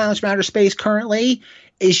Killer Clowns from Outer Space currently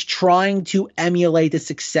is trying to emulate the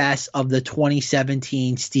success of the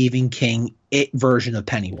 2017 Stephen King It version of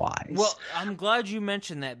Pennywise. Well, I'm glad you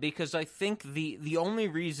mentioned that because I think the only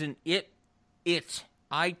reason the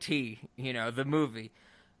movie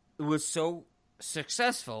was so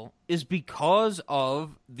successful is because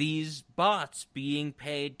of these bots being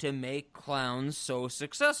paid to make clowns so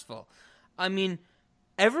successful. I mean,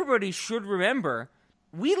 everybody should remember,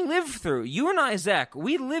 you and I, Zach,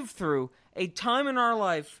 we lived through a time in our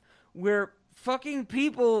life where fucking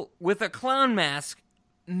people with a clown mask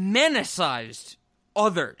menacized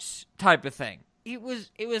others type of thing. It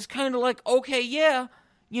was kind of like, okay, yeah,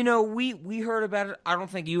 we heard about it. I don't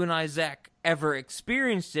think you and I, Zach, ever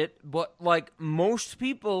experienced it, but most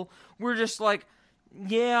people were just like,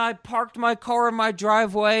 yeah, I parked my car in my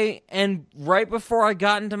driveway, and right before I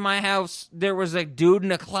got into my house, there was a dude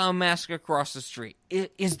in a clown mask across the street.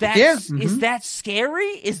 Is that is that scary?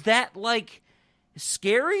 Is that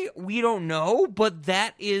scary? We don't know, but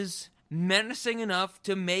that is menacing enough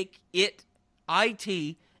to make it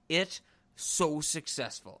so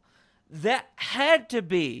successful. That had to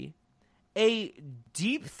be a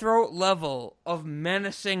deep throat level of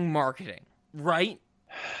menacing marketing, right?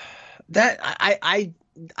 That I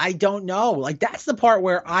don't know. That's the part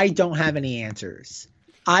where I don't have any answers.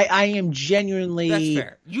 I am genuinely. That's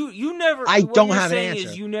fair. You never. I don't have an answer.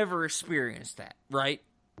 Is you never experienced that, right?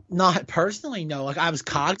 Not personally, no. I was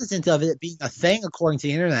cognizant of it being a thing according to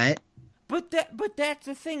the internet. But that's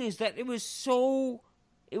the thing is that it was so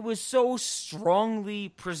strongly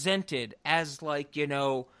presented as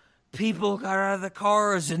people got out of the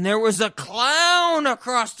cars and there was a clown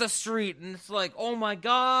across the street and it's like, oh my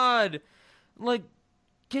God,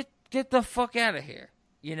 get the fuck out of here.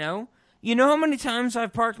 You know how many times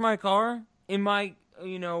I've parked my car in my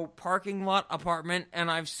parking lot apartment and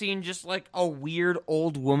I've seen just a weird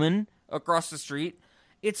old woman across the street.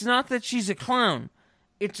 It's not that she's a clown.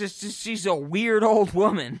 It's just she's a weird old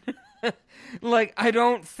woman. I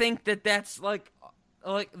don't think that's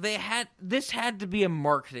this had to be a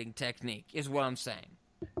marketing technique, is what I'm saying.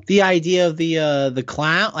 The idea of the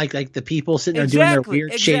clown, like the people sitting there doing their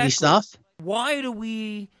weird, shady stuff. Why do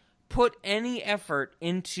we put any effort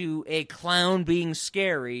into a clown being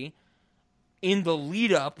scary in the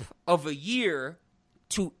lead up of a year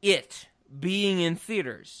to it being in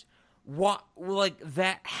theaters? What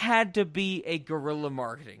that had to be a guerrilla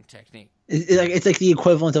marketing technique. It's like the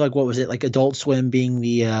equivalent of what was it, Adult Swim being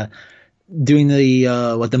the doing the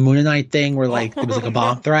the Moon Knight thing where it was a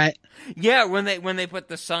bomb threat. Yeah, when they put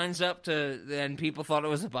the signs up and people thought it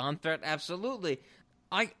was a bomb threat. Absolutely.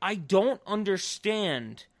 I don't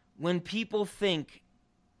understand when people think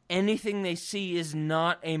anything they see is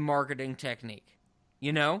not a marketing technique.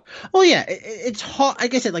 Well, yeah, it's hard.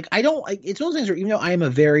 Like I said, I don't. It's one of those things where even though I am a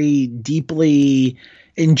very deeply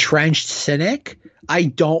entrenched cynic, I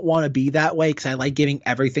don't want to be that way because I like giving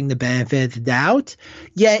everything the benefit of the doubt.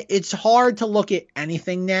 Yet it's hard to look at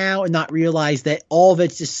anything now and not realize that all of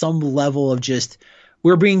it's just some level of just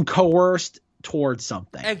we're being coerced towards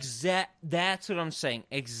something. That's what I'm saying.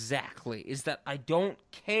 Exactly. Is that I don't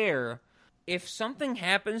care if something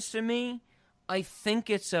happens to me. I think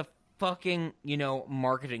it's a fucking,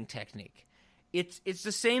 marketing technique. It's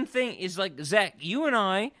the same thing. It's like, Zach, you and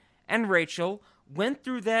I and Rachel went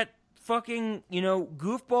through that fucking,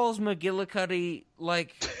 Goofballs McGillicuddy,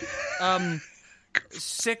 like,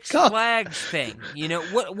 Six Flags thing.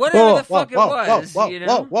 Whatever the fuck it was.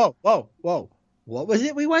 Whoa. What was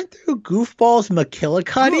it we went through? Goofballs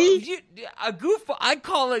McGillicuddy? I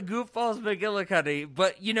call it Goofballs McGillicuddy,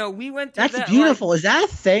 but we went through that. That's beautiful. Is that a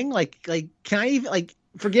thing? Like, can I even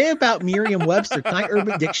forget about Merriam-Webster? Can I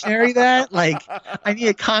Urban Dictionary that? Like, I need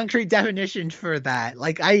a concrete definition for that.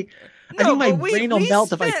 Like, I think my brain will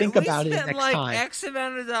melt if I think about it next time. X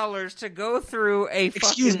amount of dollars to go through a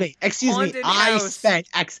Excuse me. House.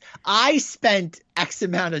 I spent X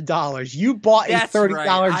amount of dollars. You bought a $30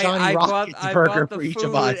 right. Johnny Rockets burger for each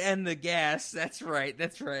of us. And the gas. That's right.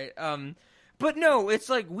 But no, it's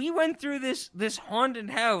like we went through this haunted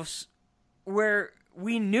house where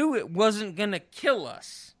we knew it wasn't gonna kill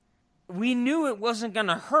us. We knew it wasn't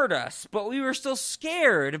gonna hurt us, but we were still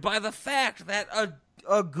scared by the fact that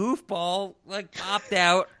a goofball popped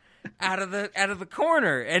out of the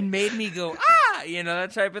corner and made me go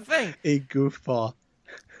that type of thing. A goofball.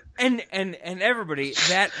 And everybody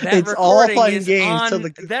that it's recording all fun is games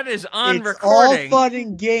on. That is on it's recording. All fun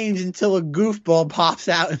and games until a goofball pops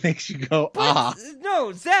out and makes you go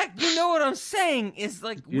No, Zach, you know what I'm saying is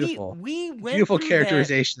beautiful. we went beautiful through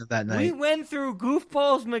characterization of that night. We went through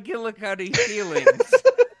Goofballs McGillicuddy feelings.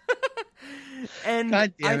 And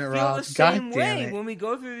God damn it, I feel Rob. the same God way damn it. when we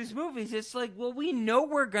go through these movies. It's like, well, we know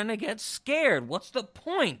we're gonna get scared. What's the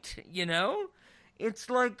point? It's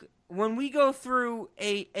like when we go through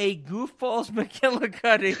a Goofballs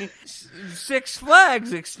McGillicuddy Six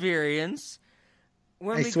Flags experience.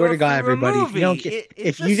 I swear to God, everybody,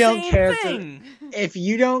 if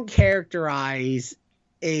you don't characterize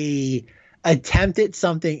a attempt at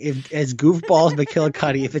something as Goofballs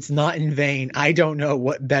McGillicuddy, if it's not in vain, I don't know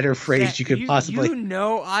what better phrase you could possibly.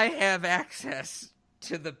 I have access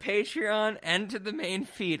to the Patreon and to the main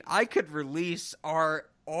feed. I could release our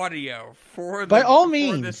audio for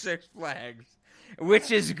the Six Flags,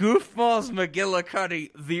 which is Goofballs McGillicuddy,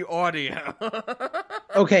 the audio.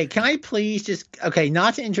 Okay, can I please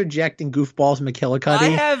not to interject in Goofballs McGillicuddy. I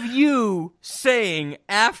have you saying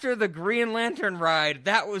after the Green Lantern ride,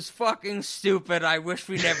 that was fucking stupid. I wish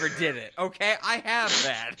we never did it. Okay, I have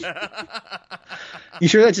that. You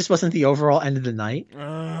sure that just wasn't the overall end of the night?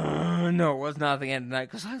 No, it was not the end of the night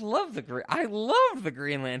because I love the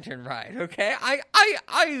Green Lantern ride. Okay,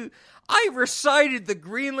 I recited the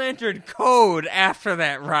Green Lantern code after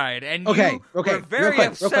that ride, and you were very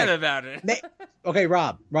upset about it. Okay,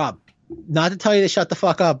 Rob, not to tell you to shut the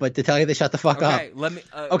fuck up, but to tell you to shut the fuck up. Let me.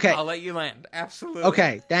 I'll let you land. Absolutely.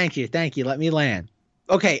 Okay, thank you. Let me land.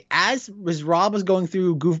 Okay, as Rob was going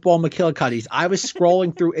through Goofball McGillicuddy's, I was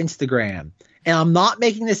scrolling through Instagram, and I'm not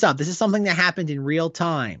making this up. This is something that happened in real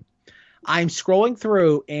time. I'm scrolling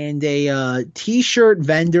through, and a T-shirt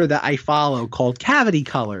vendor that I follow called Cavity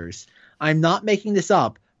Colors, I'm not making this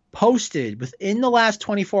up, posted within the last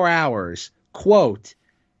 24 hours, quote,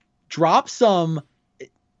 drop some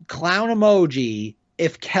clown emoji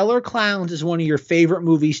if Keller Clowns is one of your favorite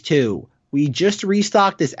movies too. We just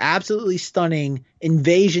restocked this absolutely stunning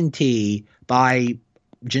Invasion tee by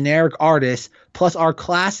generic artists, plus our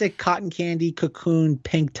classic cotton candy cocoon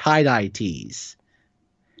pink tie-dye tees.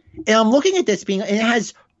 And I'm looking at this and it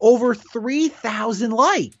has over 3,000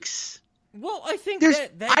 likes. Well, I think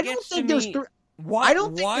that I don't think there's why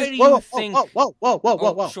do you think?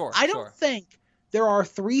 Whoa. Sure, I don't think there are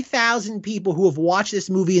 3,000 people who have watched this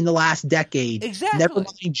movie in the last decade. Exactly. Never mind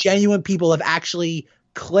genuine people have actually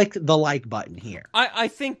clicked the like button here. I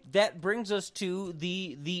think that brings us to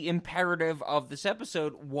the imperative of this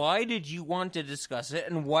episode. Why did you want to discuss it,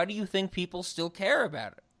 and why do you think people still care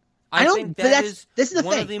about it? I think this is the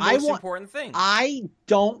one of the most important things. I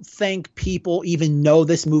don't think people even know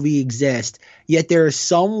this movie exists, yet there is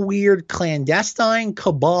some weird clandestine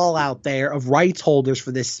cabal out there of rights holders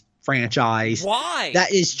for this franchise. Why?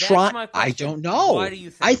 That is trying. I don't know. Why do you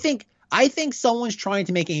think? I think someone's trying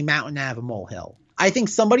to make a mountain out of a molehill. I think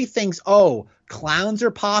somebody thinks, oh, clowns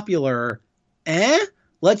are popular.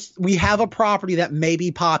 We have a property that may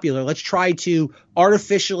be popular. Let's try to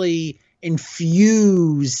artificially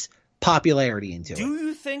infuse popularity into it. Do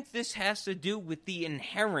you think this has to do with the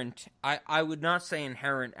inherent, I would not say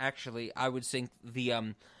inherent, actually, I would think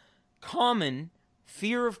the common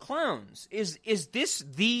fear of clowns? Is this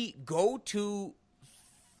the go-to,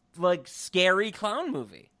 scary clown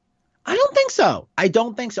movie? I don't think so. I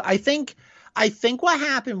think what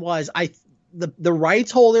happened was the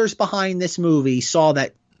rights holders behind this movie saw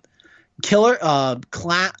that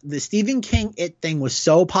the Stephen King It thing was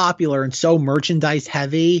so popular and so merchandise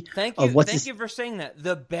heavy. Thank you for saying that.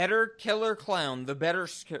 The better killer clown, the better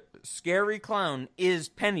scary clown is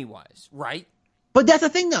Pennywise, right? But that's the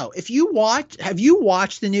thing, though. Have you watched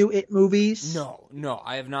the new It movies? No,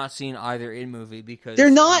 I have not seen either It movie because they're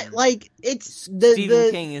not like it's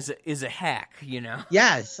Stephen King is a hack, you know.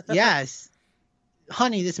 Yes.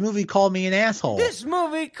 Honey, this movie called me an asshole. This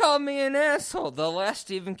movie called me an asshole. The last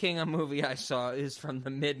Stephen King movie I saw is from the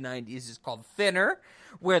mid-90s. It's called Thinner,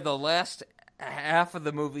 where the last half of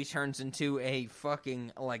the movie turns into a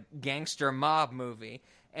fucking like gangster mob movie,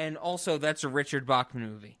 and also that's a Richard Bachman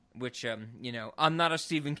movie. Which, I'm not a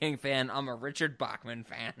Stephen King fan. I'm a Richard Bachman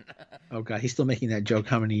fan. Oh, God. He's still making that joke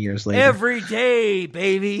how many years later? Every day,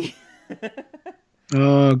 baby.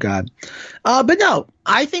 Oh, God. But no,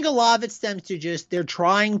 I think a lot of it stems to just they're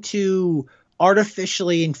trying to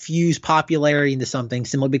artificially infuse popularity into something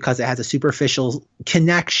simply because it has a superficial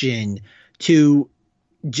connection to,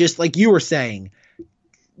 just like you were saying,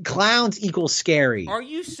 clowns equal scary. Are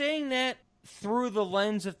you saying that through the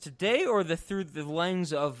lens of today or through the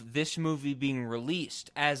lens of this movie being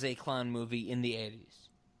released as a clown movie in the 80s?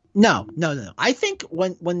 No. I think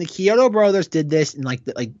when the Chiodo brothers did this and like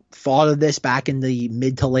thought of this back in the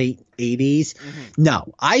mid to late 80s,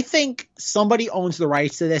 no. I think somebody owns the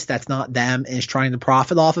rights to this that's not them and is trying to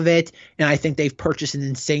profit off of it, and I think they've purchased an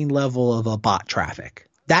insane level of bot traffic.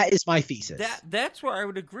 That is my thesis. That's where I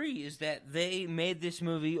would agree, is that they made this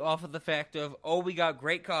movie off of the fact of, we got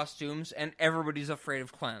great costumes and everybody's afraid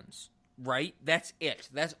of clowns, right? That's it.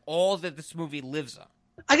 That's all that this movie lives on.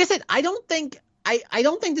 Like I said, I don't think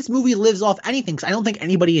this movie lives off anything because I don't think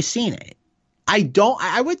anybody has seen it.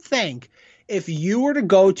 I would think if you were to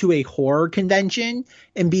go to a horror convention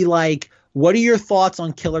and be like, what are your thoughts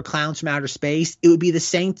on Killer Clowns from Outer Space? It would be the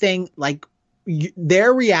same thing. Like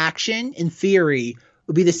their reaction in theory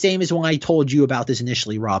would be the same as when I told you about this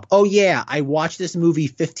initially, Rob. Oh, yeah, I watched this movie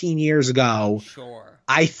 15 years ago. Sure.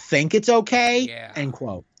 I think it's okay, yeah. End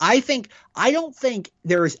quote. I don't think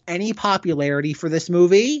there is any popularity for this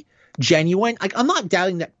movie, genuine. Like, I'm not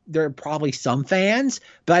doubting that there are probably some fans,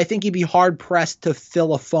 but I think you'd be hard-pressed to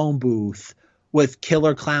fill a phone booth with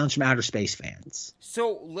Killer Clowns from Outer Space fans.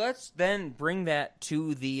 So let's then bring that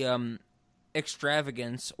to the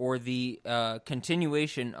extravagance or the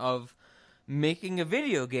continuation of making a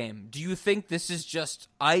video game. Do you think this is just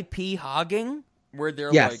IP hogging where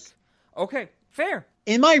they're like, okay, fair.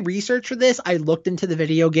 In my research for this, I looked into the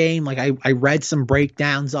video game. Like I read some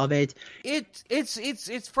breakdowns of it. It's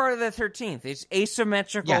Friday the 13th. It's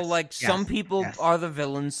asymmetrical. Some people are the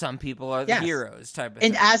villains, some people are the heroes type of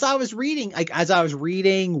thing. And as I was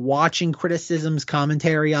reading, watching criticisms,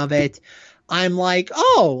 commentary of it, I'm like,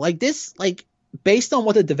 this, based on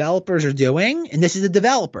what the developers are doing, and this is the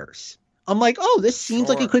developers. I'm like, this seems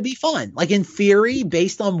like it could be fun. Like, in theory,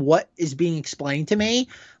 based on what is being explained to me,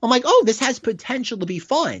 I'm like, this has potential to be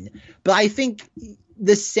fun. But I think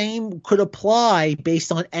the same could apply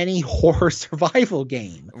based on any horror survival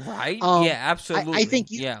game. Right? Yeah, absolutely. I think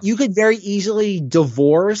you could very easily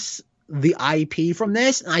divorce the IP from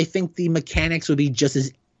this, and I think the mechanics would be just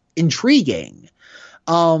as intriguing.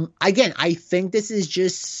 Again, I think this is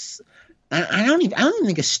just... I don't even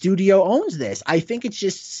think a studio owns this. I think it's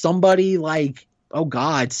just somebody like,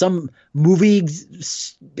 some movie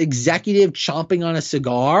executive chomping on a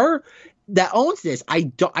cigar that owns this.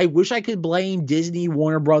 I wish I could blame Disney,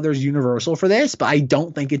 Warner Brothers, Universal for this, but I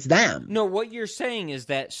don't think it's them. No, what you're saying is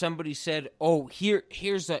that somebody said,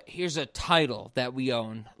 here's a title that we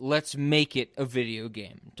own. Let's make it a video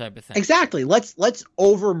game type of thing. Exactly. Let's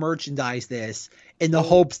over merchandise this in the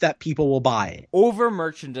hopes that people will buy it. Over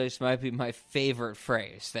merchandise might be my favorite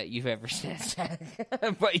phrase that you've ever said,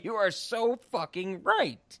 but you are so fucking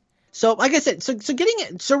right. So, like I said,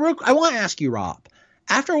 I want to ask you, Rob,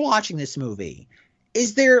 after watching this movie,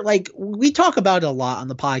 is there, we talk about it a lot on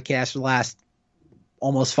the podcast for the last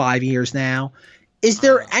almost 5 years now. Is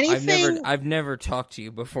there anything... I've never talked to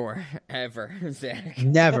you before, ever, Zach.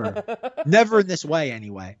 Never in this way,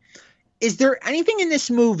 anyway. Is there anything in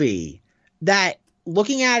this movie that,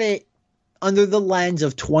 looking at it under the lens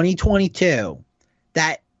of 2022,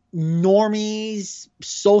 that normies,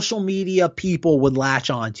 social media people would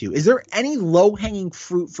latch onto? Is there any low-hanging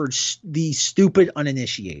fruit for the stupid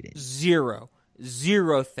uninitiated? Zero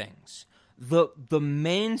things. The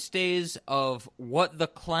mainstays of what the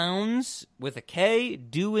clowns with a K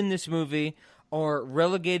do in this movie are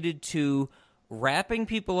relegated to wrapping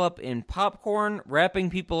people up in popcorn, wrapping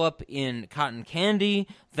people up in cotton candy,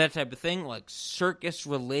 that type of thing, like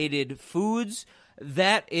circus-related foods.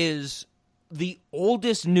 That is the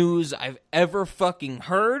oldest news I've ever fucking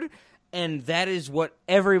heard, and that is what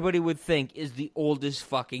everybody would think is the oldest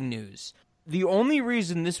fucking news. The only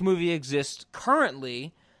reason this movie exists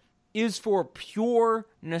currently is for pure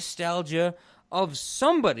nostalgia of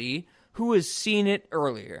somebody who has seen it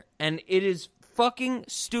earlier. And it is fucking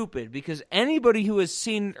stupid because anybody who has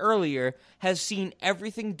seen it earlier has seen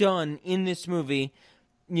everything done in this movie,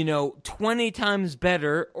 20 times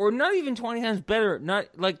better, or not even 20 times better, not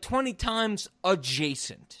like 20 times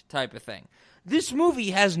adjacent type of thing. This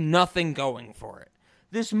movie has nothing going for it.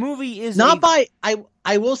 This movie is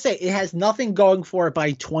I will say it has nothing going for it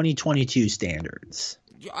by 2022 standards.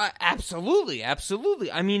 Absolutely.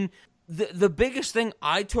 I mean, the biggest thing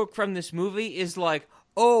I took from this movie is like,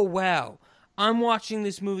 oh wow, I'm watching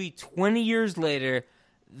this movie 20 years later.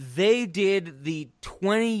 They did the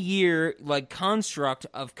 20-year construct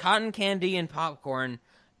of cotton candy and popcorn,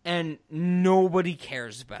 and nobody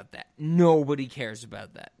cares about that.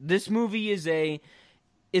 This movie is a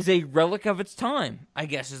relic of its time, I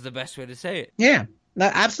guess is the best way to say it. Yeah,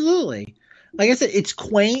 absolutely. Like I said, it's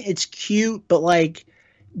quaint, it's cute, but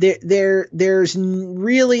there's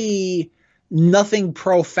really nothing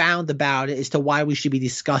profound about it as to why we should be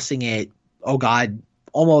discussing it.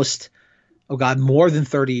 More than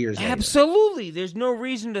 30 years later. Absolutely. There's no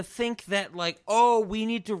reason to think that, we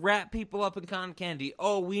need to wrap people up in cotton candy.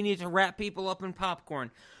 Oh, we need to wrap people up in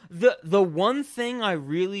popcorn. The one thing I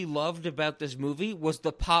really loved about this movie was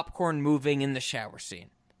the popcorn moving in the shower scene.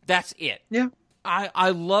 That's it. Yeah. I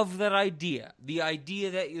love that idea. The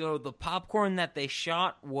idea that, the popcorn that they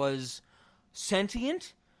shot was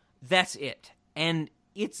sentient. That's it. And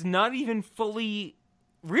it's not even fully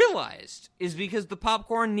realized, is because the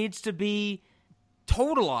popcorn needs to be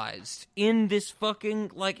totalized in this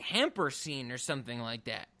fucking hamper scene or something like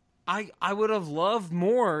that. I would have loved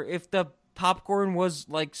more if the popcorn was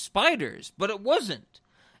like spiders, but it wasn't,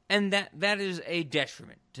 and that is a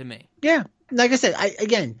detriment to me. Yeah, like I said,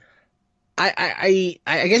 I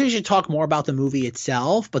guess we should talk more about the movie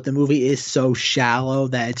itself, but the movie is so shallow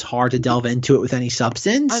that it's hard to delve into it with any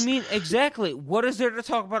substance. I mean, exactly. What is there to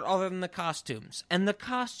talk about other than the costumes? And the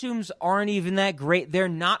costumes aren't even that great. They're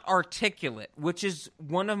not articulate, which is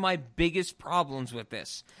one of my biggest problems with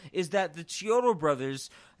this, is that the Chiodo brothers,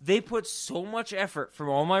 they put so much effort, from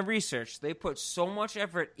all my research, they put so much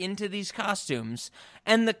effort into these costumes,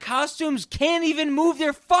 and the costumes can't even move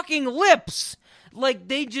their fucking lips.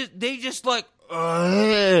 They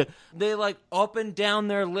up and down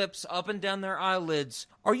their lips, up and down their eyelids.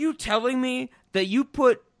 Are you telling me that you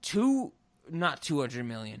put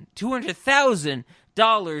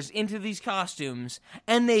 $200,000 into these costumes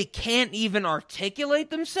and they can't even articulate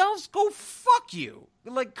themselves? Go fuck you.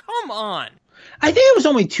 Come on. I think it was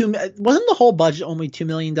only wasn't the whole budget only $2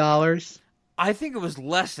 million? I think it was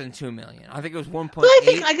less than $2 million. I think it was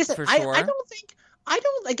 1.8 for sure. I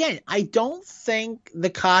don't think the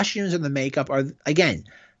costumes and the makeup are, again,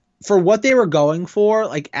 for what they were going for,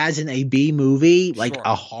 as in a B movie,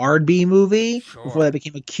 a hard B movie, before that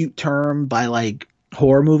became a cute term by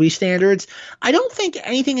horror movie standards. I don't think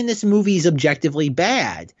anything in this movie is objectively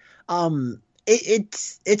bad.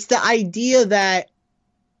 It's the idea that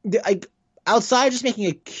outside of just making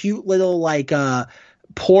a cute little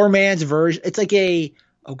poor man's version, it's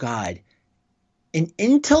an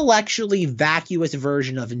intellectually vacuous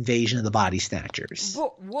version of Invasion of the Body Snatchers.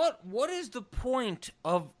 But what is the point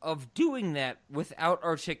of doing that without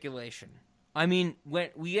articulation? I mean, when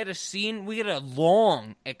we get a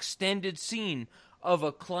long, extended scene of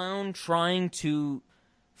a clown trying to,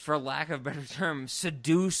 for lack of a better term,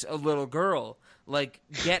 seduce a little girl,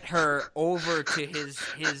 get her over to his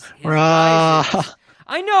guys.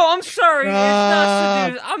 I know, I'm sorry, it's not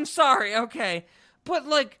seduce. I'm sorry, okay. But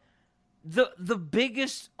the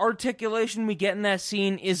biggest articulation we get in that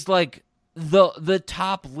scene is the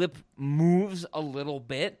top lip moves a little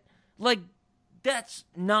bit. That's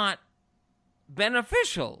not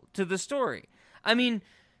beneficial to the story. I mean,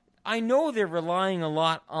 I know they're relying a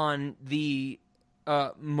lot on the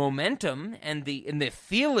momentum and the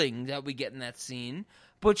feeling that we get in that scene,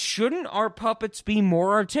 but shouldn't our puppets be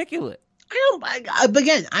more articulate?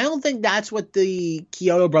 I don't think that's what the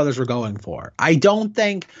Chiodo brothers were going for. I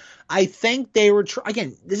think they were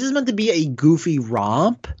again, this is meant to be a goofy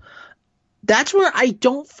romp. That's where I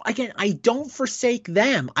don't forsake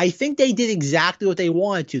them. I think they did exactly what they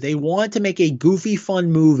wanted to. They wanted to make a goofy,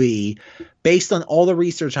 fun movie based on all the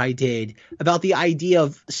research I did about the idea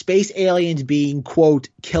of space aliens being, quote,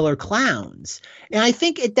 killer clowns. And I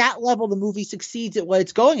think at that level, the movie succeeds at what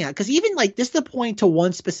it's going at. Because even this is the point to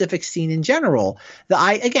one specific scene in general.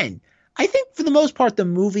 I think for the most part, the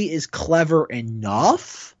movie is clever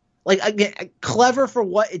enough like again, clever for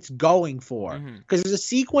what it's going for. Because there's a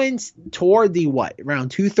sequence toward the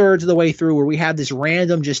around 2/3 of the way through where we have this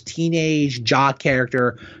random just teenage jock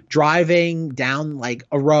character driving down like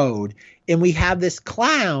a road, and we have this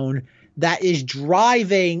clown that is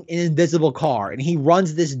driving an invisible car, and he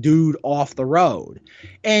runs this dude off the road.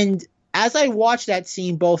 And as I watched that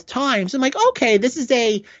scene both times, I'm like, okay, this is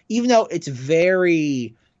even though it's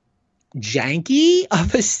very janky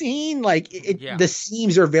of a scene, like the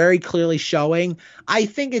seams are very clearly showing, I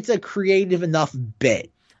think it's a creative enough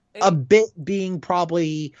bit. A bit being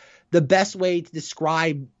probably the best way to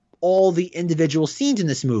describe all the individual scenes in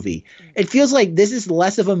this movie. It feels like this is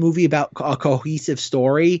less of a movie about a cohesive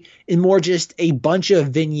story and more just a bunch of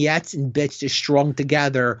vignettes and bits just strung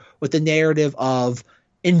together with the narrative of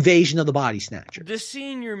Invasion of the Body Snatchers. The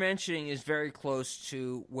scene you're mentioning is very close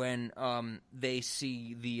to when they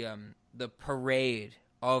see the parade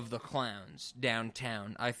of the clowns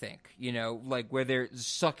downtown, I think. You know, like where they're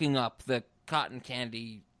sucking up the cotton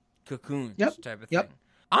candy cocoons type of thing.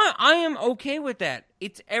 I am okay with that.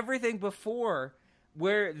 It's everything before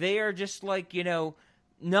where they are just like, you know,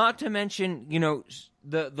 not to mention, you know,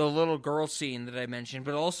 the little girl scene that I mentioned,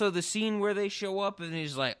 but also the scene where they show up and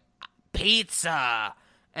he's like, pizza.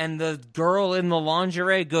 And the girl in the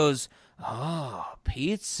lingerie goes, oh,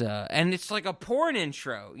 pizza. And it's like a porn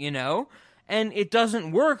intro, you know? And it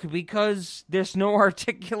doesn't work because there's no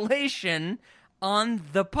articulation on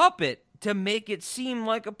the puppet to make it seem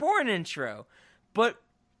like a porn intro. But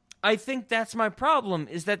I think that's my problem,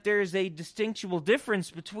 is that there is a distinctual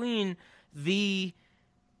difference between the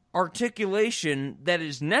articulation that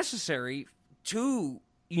is necessary to,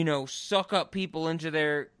 you know, suck up people into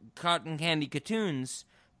their cotton candy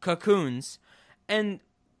cocoons, and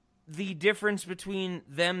the difference between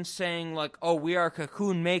them saying, like, oh, we are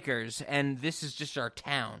cocoon makers, and this is just our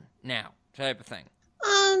town now, type of thing.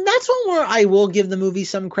 That's one where I will give the movie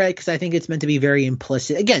some credit because I think it's meant to be very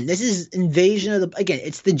implicit. Again, this is Invasion of the... Again,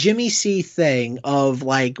 it's the Jimmy C thing of,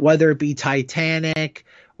 like, whether it be Titanic,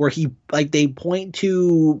 where they point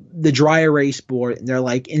to the dry erase board and they're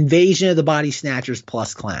like, Invasion of the Body Snatchers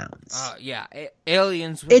plus clowns. Yeah,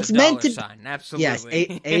 aliens with a dollar sign, absolutely. Yes,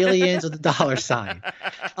 aliens with a dollar sign.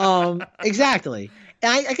 Exactly.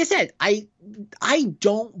 And like I said, I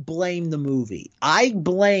don't blame the movie. I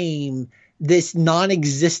blame this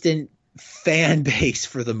non-existent fan base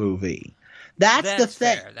for the movie. That's the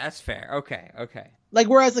thing. Fair. That's fair. Okay. Like,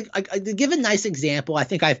 whereas, to give a nice example, I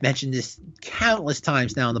think I've mentioned this countless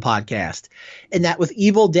times now on the podcast, and that with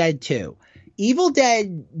Evil Dead 2. Evil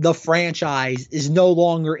Dead, the franchise, is no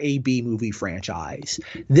longer a B-movie franchise.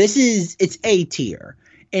 It's A tier.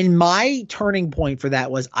 And my turning point for that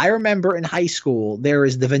was, I remember in high school, there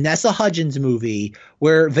is the Vanessa Hudgens movie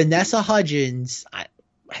where Vanessa Hudgens, I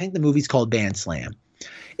think the movie's called Band Slam,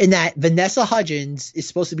 in that Vanessa Hudgens is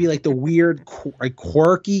supposed to be like the weird,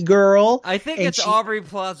 quirky girl. I think it's Aubrey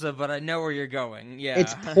Plaza, but I know where you're going. Yeah,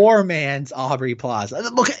 it's poor man's Aubrey Plaza.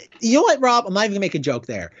 Look, you know what, Rob? I'm not even gonna make a joke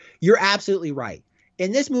there. You're absolutely right.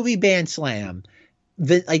 In this movie, Band Slam,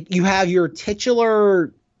 you have your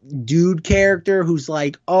titular dude character who's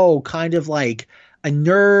like, kind of like a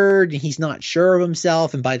nerd, and he's not sure of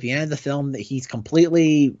himself, and by the end of the film, that he's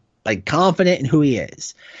completely like confident in who he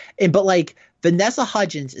is. But like Vanessa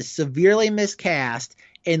Hudgens is severely miscast,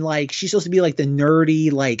 and like she's supposed to be like the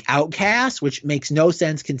nerdy like outcast, which makes no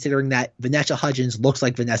sense considering that Vanessa Hudgens looks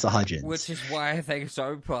like Vanessa Hudgens. Which is why I think it's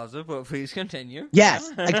Aubrey Plaza, but please continue.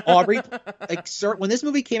 Yes, like Aubrey, when this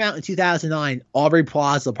movie came out in 2009, Aubrey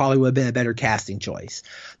Plaza probably would have been a better casting choice.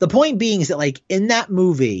 The point being is that like in that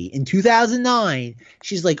movie in 2009,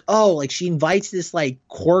 she's like, she invites this like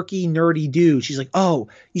quirky nerdy dude. She's like,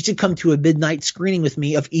 you should come to a midnight screening with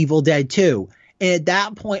me of Evil Dead 2. And at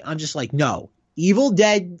that point, I'm just like, no. Evil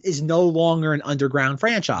Dead is no longer an underground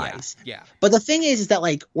franchise. Yeah. But the thing is that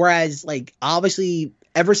like, whereas like obviously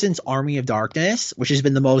ever since Army of Darkness, which has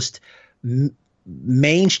been the most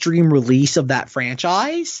mainstream release of that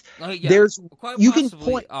franchise, there's quite you can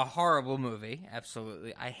point a horrible movie.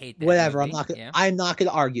 Absolutely, I hate that. Whatever. Movie. I'm not going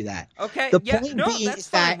to argue that. Okay. The point being that's is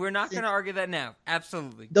fine. that We're not going to argue that now.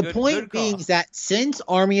 Absolutely. The point being is that since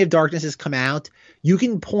Army of Darkness has come out, you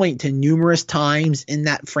can point to numerous times in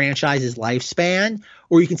that franchise's lifespan,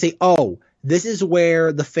 or you can say, this is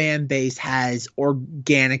where the fan base has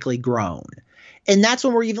organically grown. And that's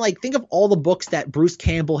when we're even like, think of all the books that Bruce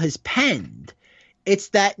Campbell has penned. It's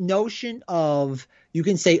that notion of, you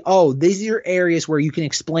can say, these are areas where you can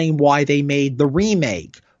explain why they made the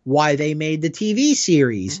remake, why they made the TV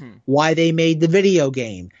series, why they made the video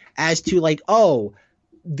game, as to like,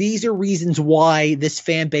 these are reasons why this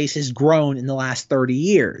fan base has grown in the last 30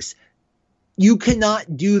 years. You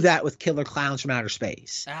cannot do that with Killer Clowns from Outer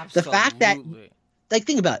Space. Absolutely. The fact that, like,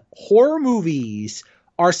 think about it. Horror movies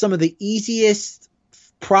are some of the easiest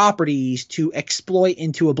properties to exploit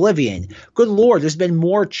into oblivion. Good Lord, there's been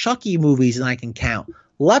more Chucky movies than I can count.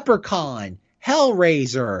 Leprechaun,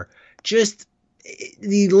 Hellraiser, just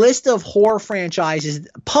the list of horror franchises,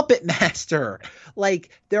 Puppet Master. Like,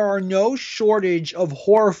 there are no shortage of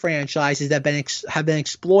horror franchises that have been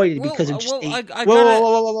exploited because of just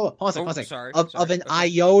whoa. Hold on a second. Of an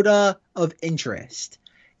iota of interest.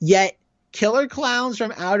 Yet, Killer Clowns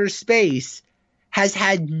from Outer Space has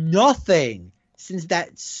had nothing since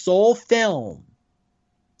that sole film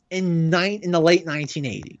in the late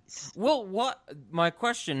 1980s. Well, my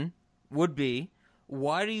question would be,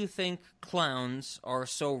 why do you think clowns are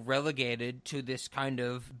so relegated to this kind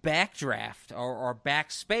of backdraft or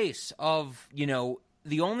backspace of,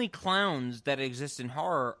 the only clowns that exist in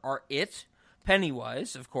horror are It,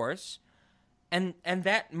 Pennywise, of course, and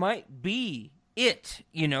that might be it,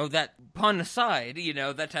 that pun aside,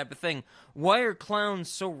 that type of thing. Why are clowns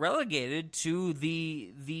so relegated to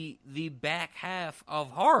the back half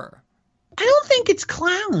of horror? I don't think it's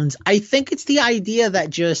clowns. I think it's the idea that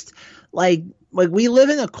just like we live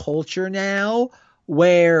in a culture now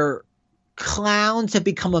where clowns have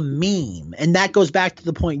become a meme. And that goes back to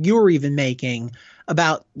the point you were even making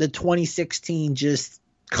about the 2016 just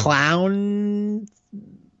clown,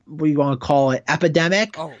 what do you want to call it,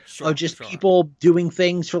 epidemic of just people doing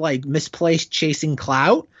things for like misplaced chasing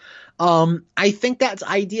clout. I think that's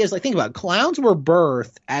ideas. Like, think about it. Clowns were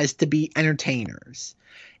birthed as to be entertainers.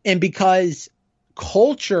 And because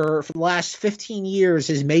culture for the last 15 years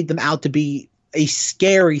has made them out to be a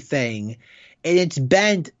scary thing, and it's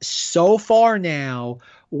bent so far now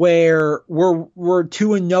where we're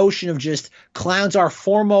to a notion of just clowns are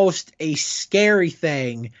foremost a scary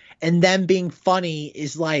thing, and them being funny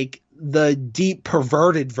is like the deep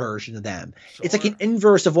perverted version of them. Sure. It's like an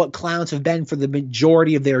inverse of what clowns have been for the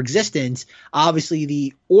majority of their existence. Obviously,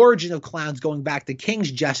 the origin of clowns going back to King's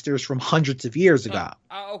jesters from hundreds of years ago.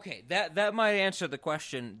 Okay, that might answer the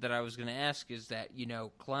question that I was going to ask. Is that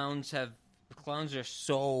clowns are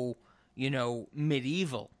so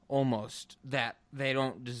medieval almost that they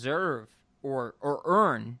don't deserve or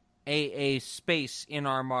earn a space in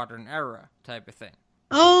our modern era type of thing.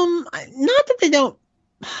 Not that they don't.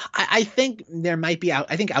 I think there might be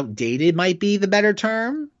I think outdated might be the better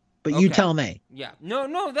term, but you tell me. Yeah.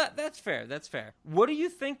 No, that's fair. That's fair. What do you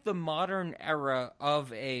think the modern era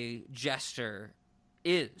of a jester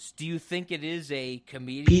is? Do you think it is a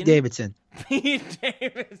comedian? Pete Davidson. Pete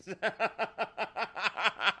Davidson.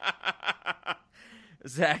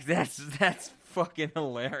 Zach, that's fucking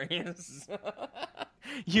hilarious.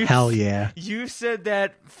 Hell yeah. You said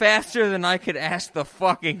that faster than I could ask the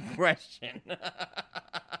fucking question.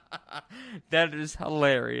 That is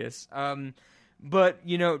hilarious. But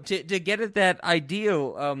to get at that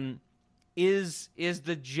ideal, is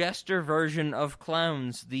the jester version of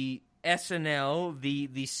clowns the SNL, the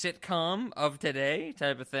sitcom of today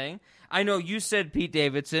type of thing? I know you said Pete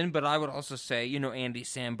Davidson, but I would also say Andy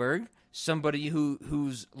Samberg. Somebody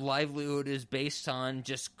whose livelihood is based on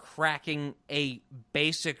just cracking a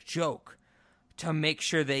basic joke to make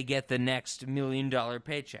sure they get the next $1 million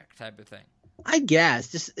paycheck type of thing. I guess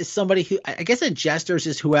just is somebody who, I guess a jester is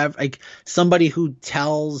just whoever, like somebody who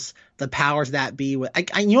tells the powers that be. What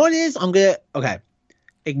it is?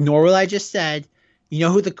 Ignore what I just said. You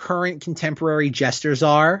know who the current contemporary jesters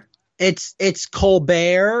are? It's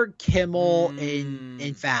Colbert, Kimmel,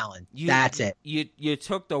 and Fallon. That's it. You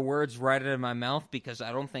took the words right out of my mouth because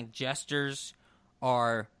I don't think jesters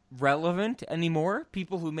are relevant anymore.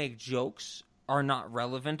 People who make jokes are not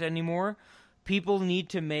relevant anymore. People need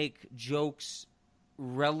to make jokes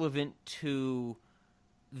relevant to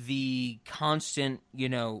the constant,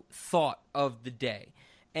 thought of the day.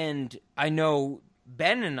 And I know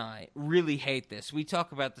Ben and I really hate this. We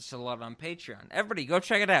talk about this a lot on Patreon. Everybody, go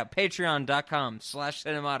check it out.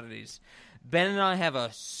 Patreon.com/Cinemodities. Ben and I have a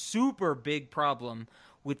super big problem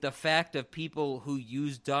with the fact of people who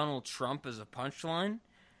use Donald Trump as a punchline.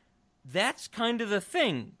 That's kind of the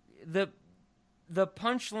thing. The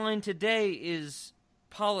punchline today is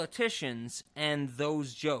politicians and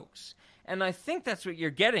those jokes. And I think that's what you're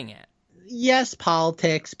getting at. Yes,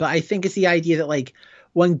 politics, but I think it's the idea that, like,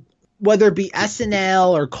 whether it be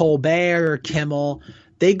SNL or Colbert or Kimmel,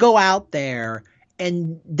 they go out there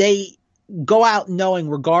and they go out knowing,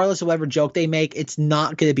 regardless of whatever joke they make, it's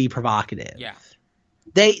not going to be provocative. Yeah.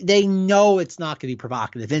 They know it's not going to be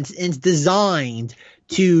provocative. It's designed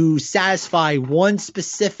to satisfy one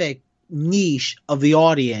specific niche of the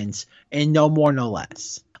audience and no more, no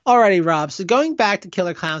less. Alrighty, Rob. So going back to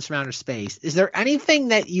Killer Clowns from Outer Space, is there anything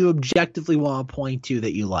that you objectively want to point to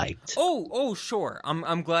that you liked? Oh, sure.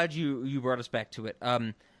 I'm glad you brought us back to it.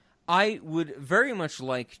 I would very much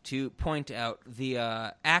like to point out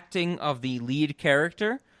the acting of the lead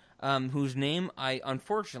character, whose name I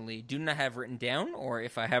unfortunately do not have written down, or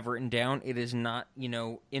if I have written down, it is not,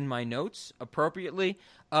 in my notes appropriately.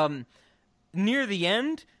 Near the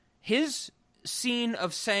end, his scene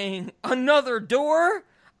of saying, "Another door,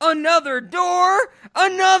 another door,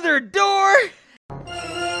 another door."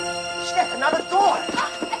 Steph, another door!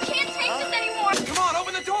 I can't take this anymore! Come on,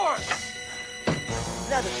 open the door!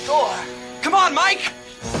 Another door! Come on, Mike!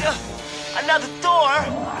 Another door!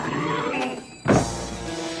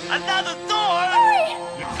 Another door! Hurry!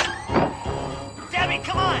 Debbie,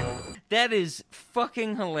 come on! That is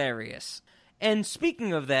fucking hilarious. And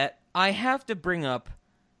speaking of that, I have to bring up,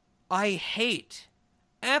 I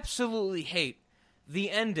absolutely hate, the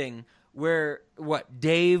ending where,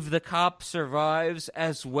 Dave the cop survives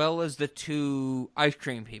as well as the two ice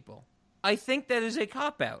cream people. I think that is a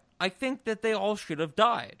cop-out. I think that they all should have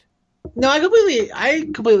died. No, I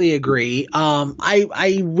completely agree.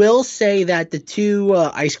 I will say that the two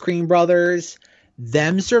ice cream brothers,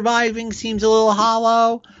 them surviving seems a little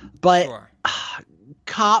hollow, but Sure.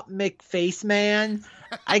 Cop McFace Man,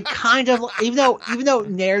 I kind of, even though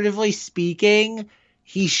narratively speaking,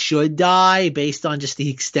 he should die based on just the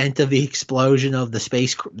extent of the explosion of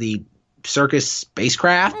the circus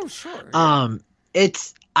spacecraft. Oh, sure.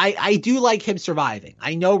 I do like him surviving.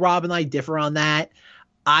 I know Rob and I differ on that.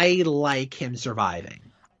 I like him surviving.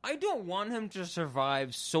 I don't want him to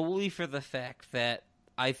survive solely for the fact that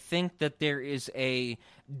I think that there is a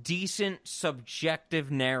decent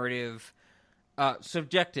subjective narrative,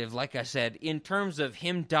 like I said, in terms of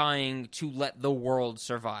him dying to let the world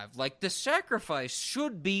survive. Like, the sacrifice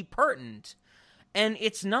should be pertinent, and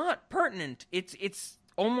it's not pertinent. It's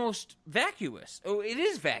almost vacuous. Oh, it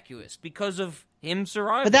is vacuous because of him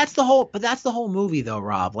surviving. But that's the whole movie, though,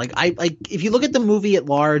 Rob. If you look at the movie at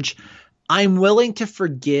large, I'm willing to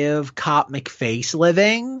forgive Cop McFace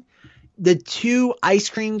living. The two ice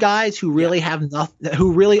cream guys who really have nothing,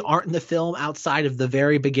 who really aren't in the film outside of the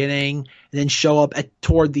very beginning, and then show up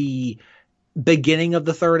toward the beginning of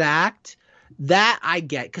the third act. That I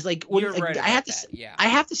get, because You're right I have about to, that, yeah. I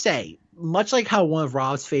have to say, much like how one of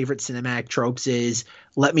Rob's favorite cinematic tropes is,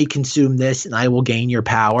 "Let me consume this and I will gain your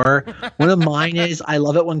power." One of mine is, I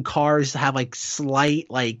love it when cars have slight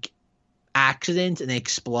accidents and they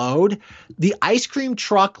explode. The ice cream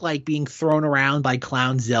truck being thrown around by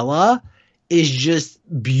Clownzilla is just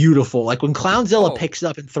beautiful. When Clownzilla picks it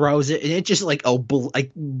up and throws it, and it just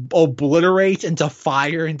obliterates into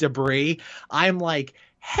fire and debris. I'm like,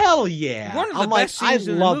 hell yeah! One of the I'm best scenes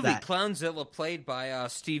in the movie, that. Clownzilla, played by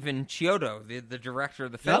Steven Chiodo, the director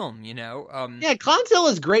of the film. Yeah,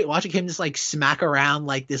 Clownzilla is great. Watching him just smack around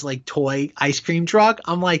this toy ice cream truck.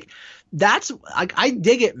 I'm like, that's I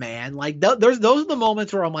dig it, man. Those are the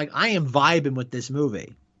moments where I'm like, I am vibing with this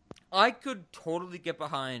movie. I could totally get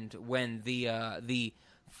behind when the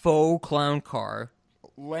faux clown car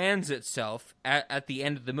lands itself at the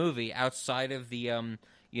end of the movie outside of the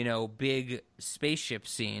big spaceship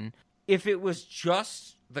scene. If it was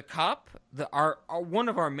just the cop, one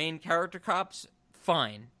of our main character cops,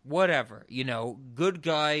 fine, whatever. Good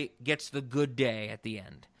guy gets the good day at the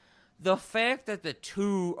end. The fact that the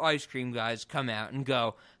two ice cream guys come out and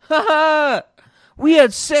go, "Ha ha! We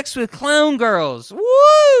had sex with clown girls!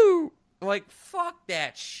 Woo!" Fuck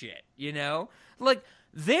that shit,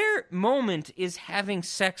 Their moment is having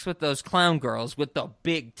sex with those clown girls with the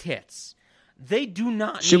big tits. They do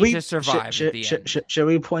not need to survive at the end. Should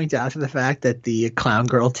we point out to the fact that the clown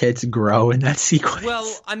girl tits grow in that sequence?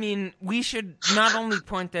 Well, I mean, we should not only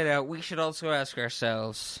point that out, we should also ask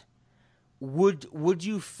ourselves, would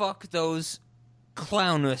you fuck those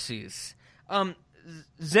clownussies?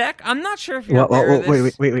 Zach, I'm not sure if you're aware of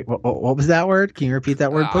this. Wait. What was that word? Can you repeat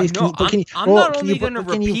that word, please? No, Can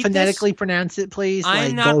you phonetically pronounce it, please?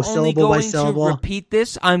 I'm not only going to repeat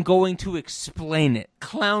this, I'm going to explain it.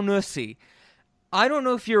 Clownussie. I don't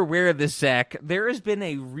know if you're aware of this, Zach. There has been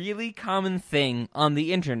a really common thing on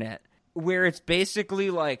the internet where it's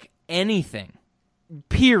basically anything,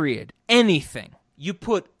 period, anything. You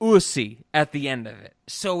put ussy at the end of it.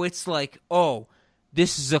 So it's oh,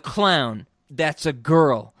 this is a clown. That's a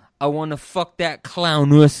girl. I want to fuck that clown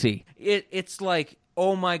ussy. It's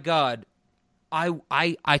oh my God,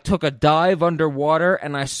 I took a dive underwater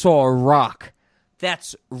and I saw a rock.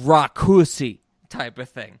 That's rockussy type of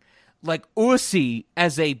thing. Ussy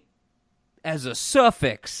as a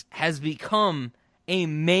suffix has become a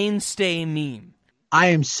mainstay meme. I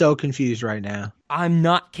am so confused right now. I'm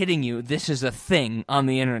not kidding you. This is a thing on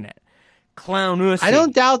the internet. Clownussy. I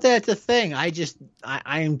don't doubt that it's a thing. I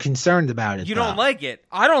am concerned about it. You don't like it.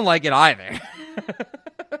 I don't like it either.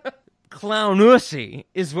 Clownussy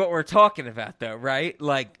is what we're talking about, though, right?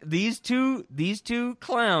 Like, these two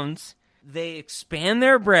clowns, they expand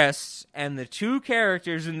their breasts, and the two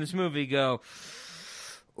characters in this movie go,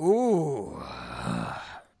 ooh,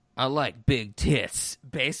 I like big tits,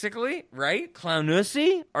 basically, right?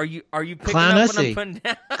 Clownussy? Are you picking up what I'm putting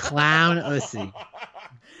down? Clownussy.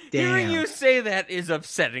 Damn. Hearing you say that is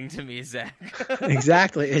upsetting to me, Zach.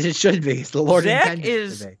 Exactly, as it should be. It's the Lord intended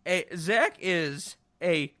it to be. Zach is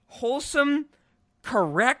a wholesome,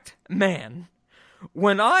 correct man.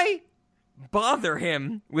 When I bother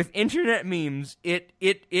him with internet memes, it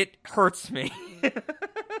hurts me.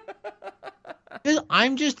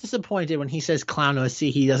 I'm just disappointed when he says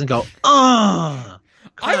clownussy, he doesn't go, I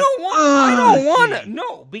don't want to.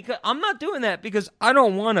 No, because I'm not doing that because I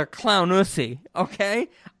don't want a clownussy, okay?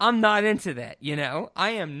 I'm not into that, you know?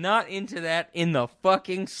 I am not into that in the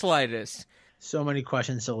fucking slightest. So many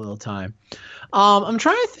questions, so little time. I'm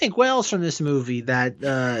trying to think what else from this movie that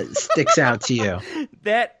sticks out to you.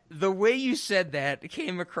 The way you said that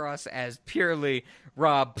came across as purely,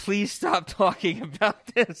 Rob, please stop talking about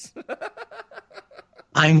this.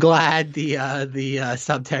 I'm glad the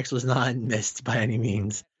subtext was not missed by any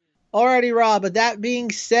means. Alrighty, Rob, but that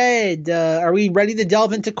being said, are we ready to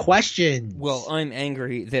delve into questions? Well, I'm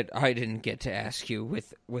angry that I didn't get to ask you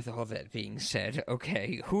with all that being said.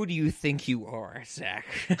 Okay, who do you think you are, Zach?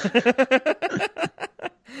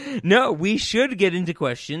 No, we should get into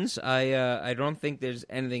questions. I don't think there's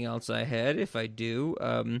anything else I had. If I do,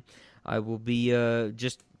 I will be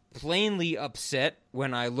just plainly upset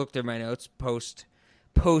when I looked at my notes post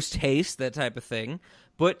haste, that type of thing.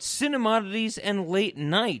 But Cinemodities and Late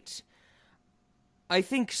Night, I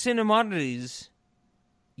think Cinemodities,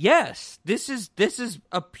 yes, this is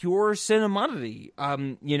a pure Cinemodity.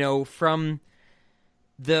 You know, from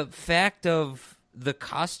the fact of the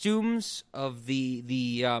costumes, of the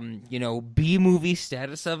you know, B-movie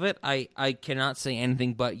status of it, I cannot say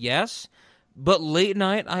anything but yes. But Late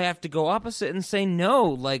Night, I have to go opposite and say no.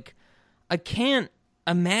 Like, I can't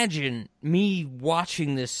imagine me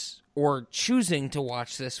watching this or choosing to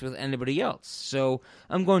watch this with anybody else. So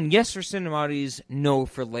I'm going yes for Cinemodities, no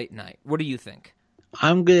for Late Night. What do you think?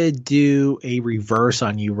 I'm going to do a reverse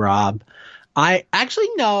on you, Rob. I actually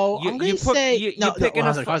no. I'm going to say you're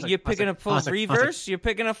picking a full reverse. You're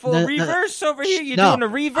picking a full reverse over here. You're doing a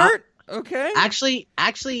revert. Okay. Actually,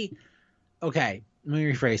 okay. Let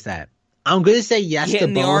me rephrase that. I'm going to say yes to both. You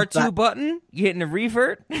hitting the R2 button? You hitting a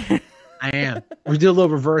revert? I am. We do a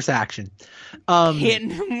little reverse action.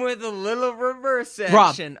 Hitting him with a little reverse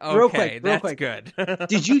action. Rob, okay, real that's quick. good.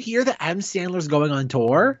 Did you hear that Adam Sandler's going on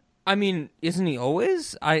tour? I mean, isn't he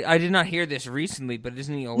always? I did not hear this recently, but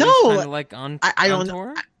isn't he always kind of like on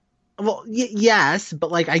tour? Well, yes, but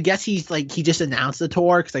like I guess he's like he just announced the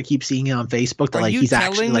tour because I keep seeing it on Facebook that Are like you he's telling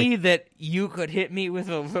actually me like that you could hit me with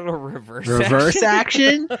a little reverse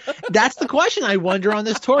action? That's the question. I wonder on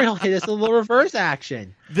this tour he'll hit us with a little reverse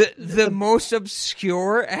action. The most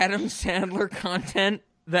obscure Adam Sandler content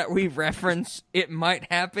that we reference, it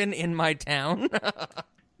might happen in my town.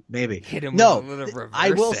 Maybe. Hit him with a little reverse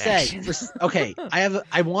I will action. say, okay,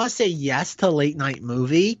 I want to say yes to Late Night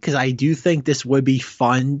movie because I do think this would be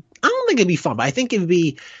fun. I don't think it'd be fun, but I think it'd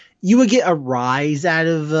be, you would get a rise out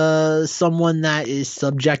of someone that is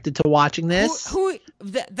subjected to watching this.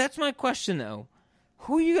 That's my question though.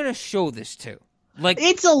 Who are you going to show this to? Like,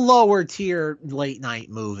 it's a lower tier Late Night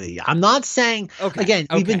movie. I'm not saying,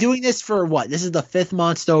 we've been doing this for what? This is the 5th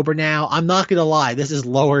Monstober now. I'm not going to lie. This is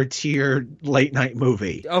lower tier Late Night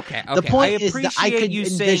movie. Okay. The point is that I could you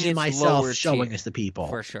envision myself showing this to people.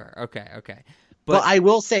 For sure. Okay. But I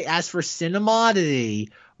will say, as for Cinemodity,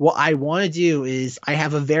 what I want to do is I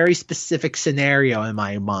have a very specific scenario in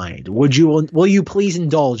my mind. Will you please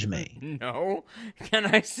indulge me? No. Can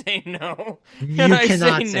I say no? Can I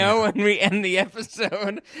say no when we end the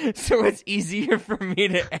episode so it's easier for me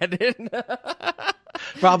to edit?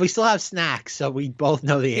 Rob, we still have snacks, so we both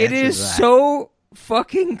know the answer. It is to that. so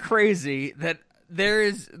fucking crazy that there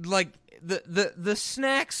is like the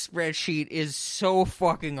snack spreadsheet is so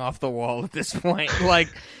fucking off the wall at this point.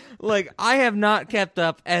 Like I have not kept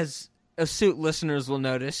up, as astute listeners will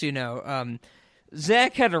notice. You know,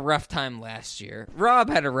 Zach had a rough time last year.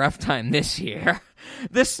 Rob had a rough time this year.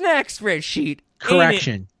 The snack spreadsheet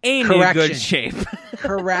ain't in good shape.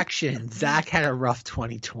 Correction. Zach had a rough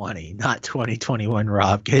 2020, not 2021,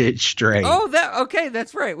 Rob. Get it straight. Oh, okay,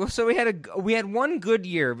 that's right. Well, so we had one good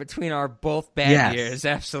year between our both bad years.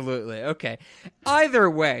 Absolutely. Okay. Either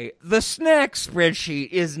way, the snack spreadsheet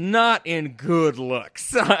is not in good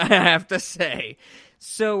looks, I have to say.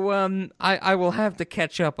 So I will have to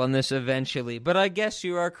catch up on this eventually, but I guess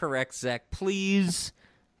you are correct, Zach. Please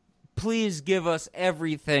give us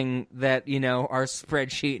everything that, our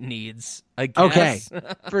spreadsheet needs, I guess.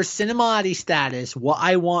 Okay. For Cinemati status, what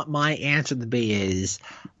I want my answer to be is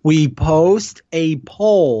we post a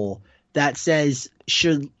poll that says,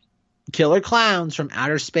 should Killer Clowns from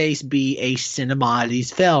Outer Space be a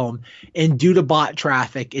Cinemati's film? And due to bot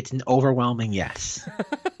traffic, it's an overwhelming yes.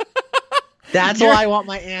 That's what I want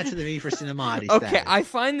my answer to be for Cinemati status. Okay, I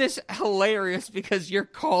find this hilarious because you're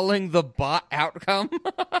calling the bot outcome.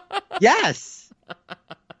 Yes.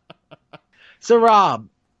 So, Rob,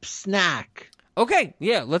 snack. Okay,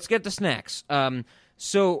 yeah, let's get to snacks.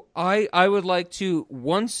 So I would like to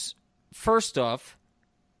first off,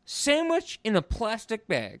 sandwich in a plastic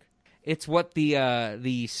bag. It's what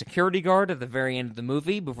the security guard at the very end of the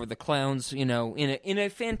movie, before the clowns, in a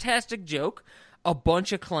fantastic joke, a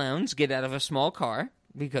bunch of clowns get out of a small car,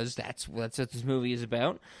 because that's what this movie is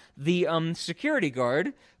about. The security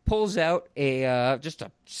guard pulls out just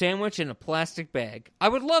a sandwich in a plastic bag. I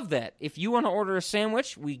would love that. If you want to order a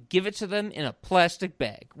sandwich, we give it to them in a plastic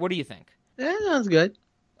bag. What do you think? Yeah, sounds good.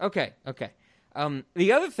 Okay.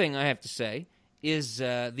 The other thing I have to say is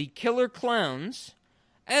the Killer Clowns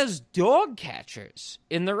as dog catchers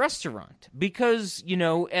in the restaurant, because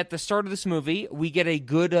at the start of this movie we get a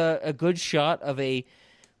good shot of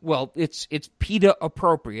it's PETA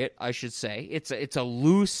appropriate, I should say. It's a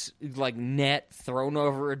loose net thrown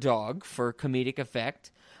over a dog for comedic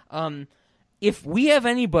effect. If we have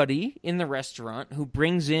anybody in the restaurant who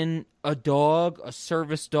brings in a dog, a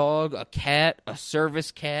service dog, a cat, a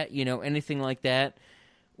service cat, anything like that,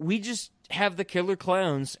 we just have the Killer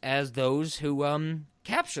Clowns as those who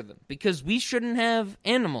capture them, because we shouldn't have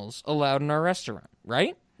animals allowed in our restaurant,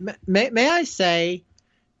 right? May I say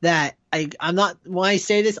that I'm not, when I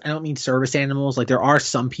say this, I don't mean service animals. Like, there are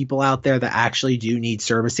some people out there that actually do need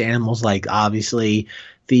service animals, like obviously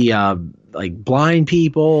the blind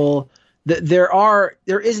people. There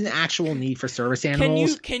is an actual need for service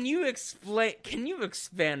animals. Can you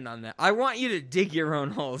expand on that? I want you to dig your own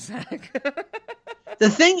hole, Zach. The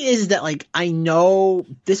thing is that, I know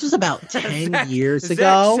this was about 10 years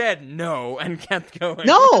ago. Zach said no and kept going.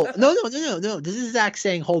 No. This is Zach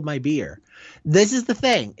saying, hold my beer. This is the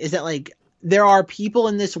thing, is that, there are people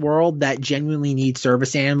in this world that genuinely need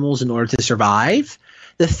service animals in order to survive.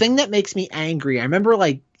 The thing that makes me angry, I remember,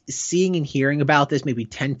 seeing and hearing about this maybe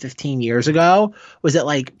 10, 15 years ago, was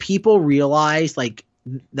that, people realized,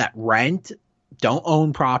 that rent don't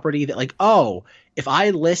own property, that, if I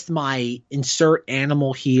list my insert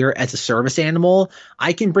animal here as a service animal,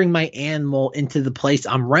 I can bring my animal into the place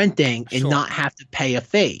I'm renting and not have to pay a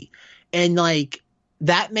fee. And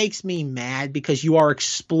that makes me mad, because you are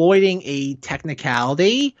exploiting a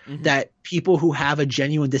technicality that people who have a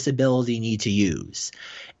genuine disability need to use.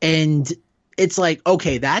 And it's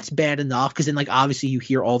okay, that's bad enough, because then obviously you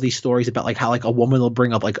hear all these stories about how a woman will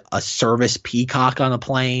bring up a service peacock on a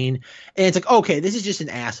plane, and it's okay, this is just an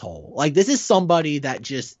asshole. This is somebody that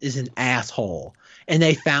just is an asshole, and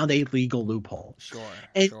they found a legal loophole. Sure.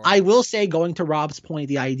 I will say, going to Rob's point,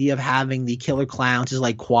 the idea of having the Killer Clowns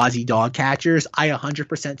as quasi dog catchers, I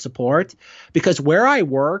 100% support, because where I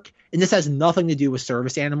work, and this has nothing to do with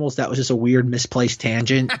service animals, that was just a weird misplaced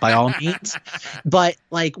tangent by all means, but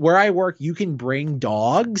where I work, you can bring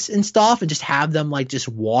dogs and stuff and just have them just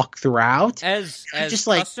walk throughout as just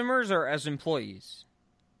customers or as employees.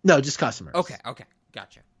 No, just customers. Okay,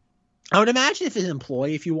 gotcha. I would imagine if it's an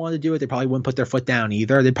employee, if you want to do it, they probably wouldn't put their foot down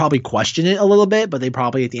either. They'd probably question it a little bit, but they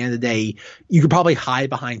probably, at the end of the day, you could probably hide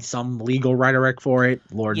behind some legal rhetoric for it.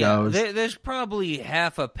 Lord knows. There's probably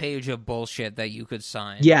half a page of bullshit that you could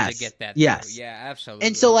sign to get that through. Yes. Yeah, absolutely.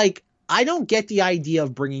 And so, I don't get the idea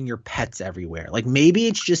of bringing your pets everywhere. Maybe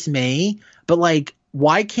it's just me, but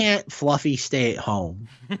why can't Fluffy stay at home?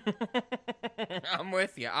 I'm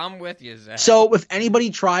with you, Zach. So if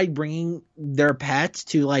anybody tried bringing their pets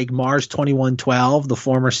to Mars 2112, the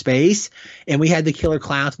former space, and we had the Killer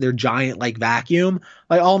Clowns with their giant vacuum,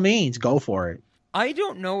 by all means, go for it. I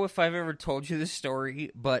don't know if I've ever told you this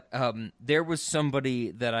story, but there was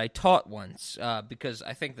somebody that I taught once, because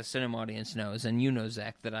I think the cinema audience knows, and you know,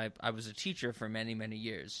 Zach, that I was a teacher for many, many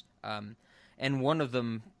years. And one of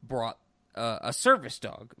them brought a service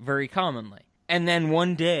dog very commonly. And then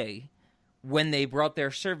one day, when they brought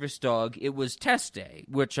their service dog, it was test day,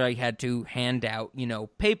 which I had to hand out,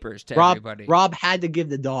 papers to everybody. Rob had to give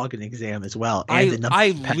the dog an exam as well. And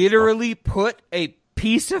I literally put a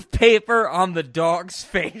piece of paper on the dog's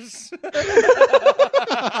face.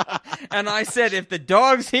 And I said, if the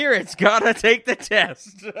dog's here, it's gotta take the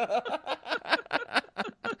test.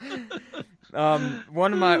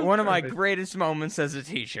 One of my greatest moments as a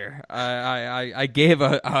teacher. I gave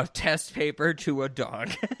a test paper to a dog.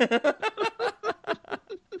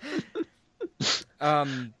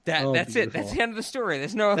 That's it. That's the end of the story.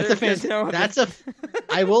 There's no other.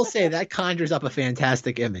 I will say that conjures up a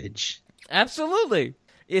fantastic image. Absolutely.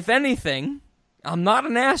 If anything, I'm not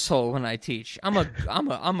an asshole when I teach. I'm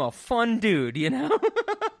a fun dude,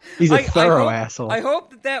 He's a thorough asshole. I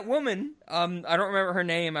hope that woman, I don't remember her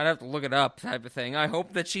name, I'd have to look it up type of thing. I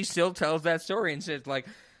hope that she still tells that story and says, like,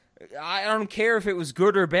 I don't care if it was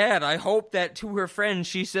good or bad. I hope that to her friends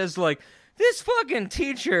she says, like, this fucking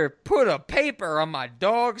teacher put a paper on my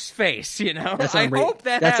dog's face, I hope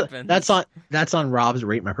that happens. That's on Rob's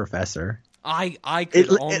Rate My Professor. I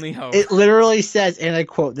could only hope. It literally says, and I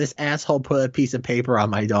quote, "This asshole put a piece of paper on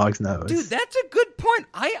my dog's nose." Dude, that's a good point.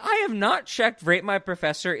 I have not checked Rate My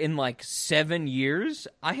Professor in like 7 years.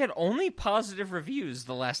 I had only positive reviews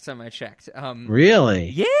the last time I checked. Really?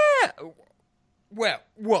 Yeah.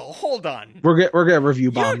 Well, hold on. We're gonna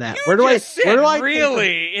review bomb that. Where do I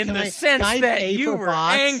really in the sense that you were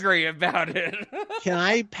angry about it? Can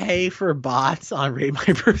I pay for bots on Rate My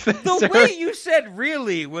Professor? The way you said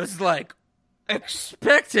 "really" was like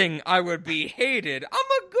expecting I would be hated. I'm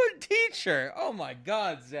a good teacher. Oh my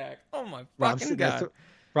God, Zach. Oh my fucking God.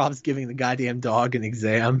 Rob's giving the goddamn dog an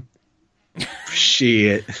exam.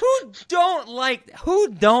 Shit. Who don't like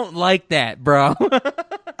that, bro?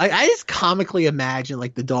 I just comically imagine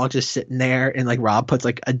like the dog just sitting there and like Rob puts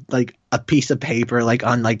like a piece of paper like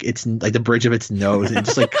on like its like the bridge of its nose and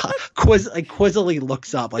just like quizzically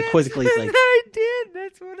looks up like quizzically like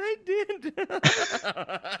That's what I did.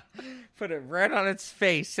 Put it right on its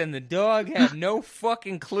face and the dog had no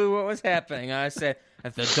fucking clue what was happening. I said,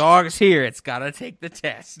 if the dog's here, it's gotta take the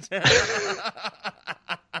test.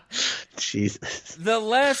 Jesus. The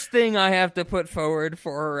last thing I have to put forward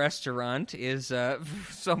for a restaurant is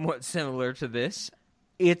somewhat similar to this.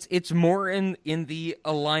 It's more in the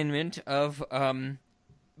alignment of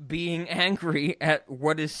being angry at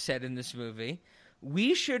what is said in this movie.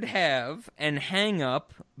 We should have and hang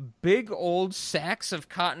up big old sacks of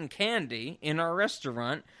cotton candy in our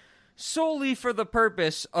restaurant solely for the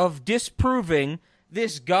purpose of disproving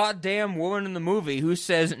this goddamn woman in the movie who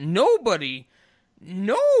says nobody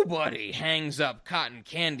hangs up cotton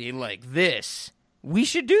candy like this. We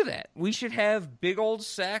should do that. We should have big old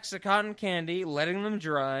sacks of cotton candy, letting them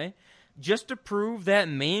dry, just to prove that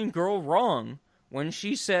main girl wrong when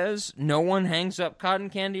she says no one hangs up cotton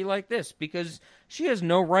candy like this, because she has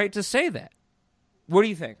no right to say that. What do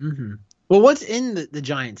you think? Mm-hmm. Well, what's in the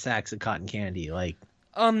giant sacks of cotton candy? Like,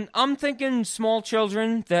 I'm thinking small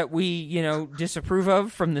children that we, disapprove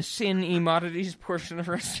of from the sin immodities portion of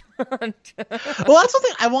the restaurant. Well, that's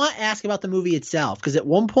something I want to ask about the movie itself, because at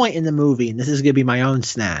one point in the movie, and this is going to be my own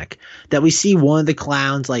snack, that we see one of the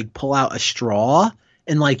clowns like pull out a straw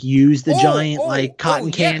and like use the giant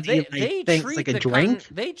cotton candy like a drink.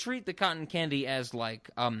 They treat the cotton candy as like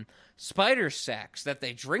spider sacks that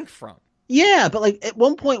they drink from. Yeah, but like at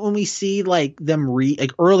one point when we see like them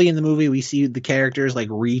early in the movie, we see the characters like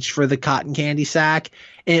reach for the cotton candy sack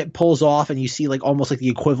and it pulls off, and you see like almost like the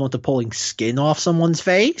equivalent of pulling skin off someone's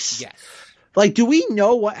face. Yes. Like, do we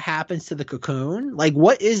know what happens to the cocoon? Like,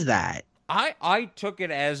 what is that? I took it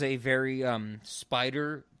as a very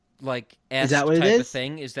spider like is that what type it is? Of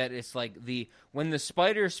thing. Is that it's like when the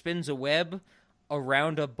spider spins a web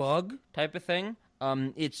around a bug type of thing.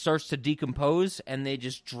 It starts to decompose, and they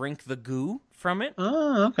just drink the goo from it.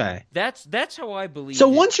 Oh, okay. That's how I believe. So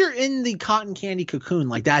once you're in the cotton candy cocoon,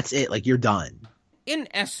 like that's it. Like you're done. In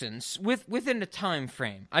essence, within a time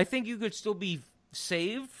frame, I think you could still be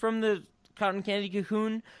saved from the cotton candy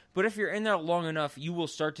cocoon, but if you're in there long enough, you will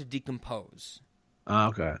start to decompose.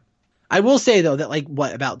 Okay. I will say though that like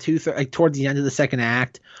about towards the end of the second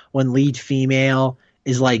act, when lead female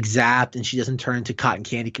is like zapped and she doesn't turn into cotton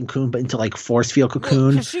candy cocoon but into like force field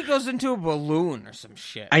cocoon. Because she goes into a balloon or some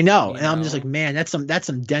shit. I know, and I'm just like, man, that's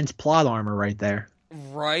some dense plot armor right there.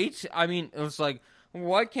 Right? I mean, it was like,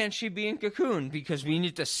 why can't she be in cocoon? Because we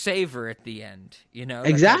need to save her at the end.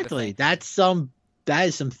 Exactly. That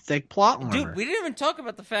is some thick plot armor. Dude, we didn't even talk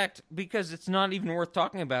about the fact, because it's not even worth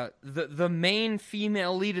talking about. The main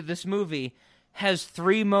female lead of this movie has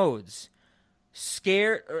 3 modes.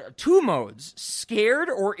 Two modes: scared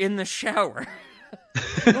or in the shower.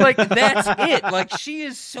 Like, that's it. Like, she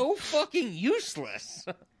is so fucking useless.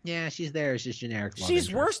 Yeah, she's there. It's just generic.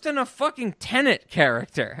 She's worse than a fucking Tenet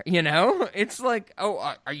character, you know? It's like,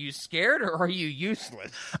 oh, are you scared or are you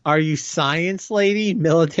useless? Are you science lady,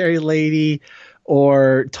 military lady,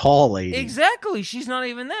 or tall lady? Exactly. She's not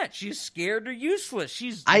even that. She's scared or useless.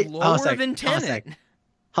 She's lower than Tenet.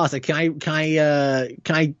 Hosek,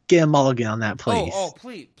 can I get a mulligan on that, please? Oh,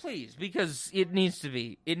 please, because it needs to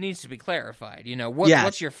be clarified. You know,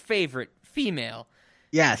 what's your favorite female?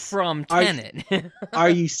 Yes. From Tenet. Are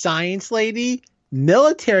you science lady,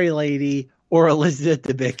 military lady, or Elizabeth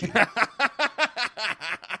Debicki?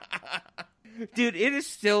 Dude, it is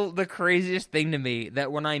still the craziest thing to me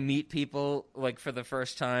that when I meet people, like, for the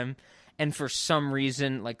first time, and for some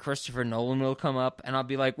reason, like, Christopher Nolan will come up, and I'll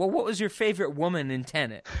be like, well, what was your favorite woman in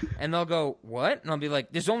Tenet? And they'll go, what? And I'll be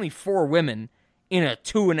like, there's only 4 women in a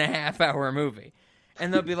 2.5-hour movie.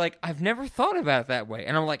 And they'll be like, I've never thought about it that way.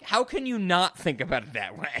 And I'm like, how can you not think about it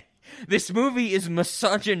that way? This movie is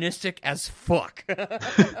misogynistic as fuck.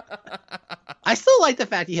 I still like the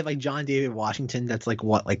fact you have like John David Washington that's like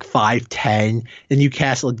 5'10", and you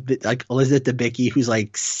cast like Elizabeth Debicki who's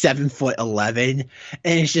like 7'11",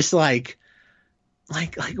 and it's just like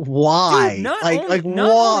why? Dude, not why?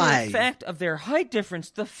 Only the fact of their height difference,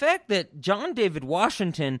 the fact that John David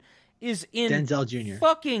Washington is in Denzel Jr.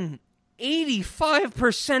 fucking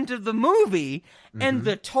 85% of the movie, and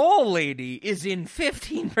the tall lady is in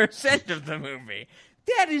 15% of the movie.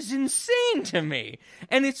 That is insane to me.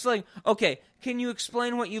 And it's like, okay, can you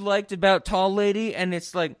explain what you liked about tall lady? And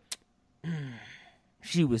it's like,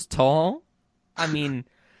 she was tall. I mean,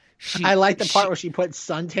 I like the part where she put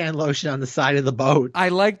suntan lotion on the side of the boat. I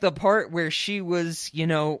like the part where she was, you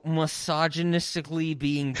know, misogynistically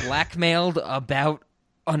being blackmailed about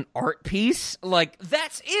an art piece. Like,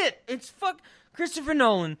 that's it. It's Christopher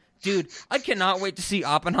Nolan. Dude, I cannot wait to see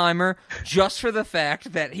Oppenheimer just for the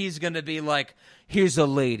fact that he's going to be like, here's a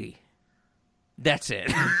lady. That's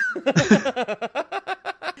it.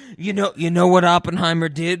 You know what Oppenheimer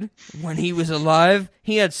did when he was alive?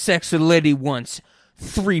 He had sex with a lady once.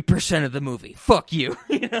 3% of the movie. Fuck you.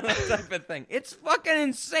 You know, that type of thing. It's fucking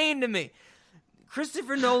insane to me.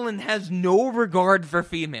 Christopher Nolan has no regard for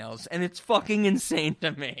females, and it's fucking insane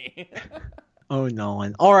to me. Oh,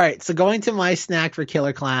 Nolan. All right, so going to my snack for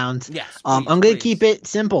Killer Clowns. Yes, I'm going to keep it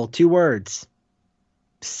simple. 2 words.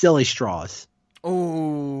 Silly straws.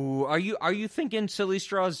 Oh, are you thinking silly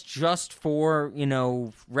straws just for, you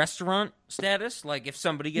know, restaurant status? Like if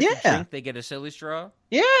somebody gets a drink, they get a silly straw?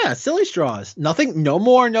 Yeah, silly straws. Nothing, no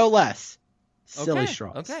more, no less. Silly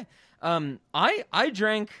straws. Okay. I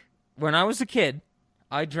drank when I was a kid.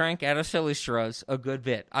 I drank out of silly straws a good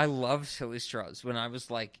bit. I loved silly straws when I was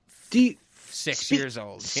like 6 years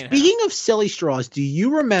old. Speaking of silly straws, do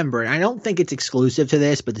you remember, and I don't think it's exclusive to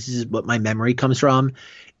this, but this is what my memory comes from.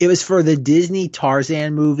 It was for the Disney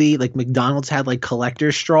Tarzan movie. Like McDonald's had like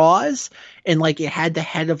collector straws, and like it had the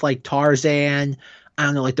head of like Tarzan, I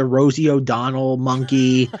don't know, like the Rosie O'Donnell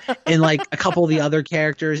monkey and like a couple of the other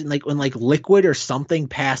characters. And like when like liquid or something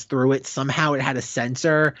passed through it, somehow it had a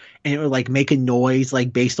sensor and it would like make a noise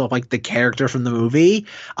like based off like the character from the movie.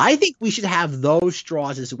 I think we should have those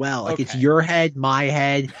straws as well. Like it's your head, my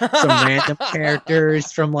head, some random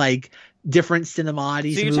characters from like different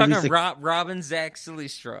cinematics. So you're movies. talking Robin Zach silly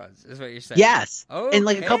straws is what you're saying? Yes. Okay. And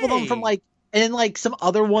like a couple of them from like, and then like some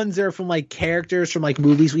other ones are from like characters from like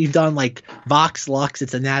movies we've done, like Vox Lux.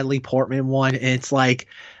 It's a Natalie Portman one, and it's like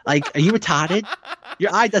are you retarded?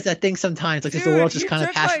 Your eye does that thing sometimes. Like, dude, the world just kind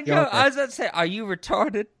of passes you over. I was about to say, are you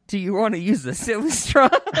retarded? Do you want to use the silly straw?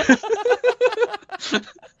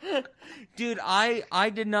 Dude,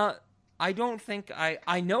 I did not. I don't think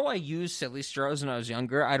I know I used silly straws when I was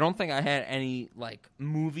younger. I don't think I had any like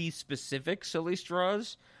movie specific silly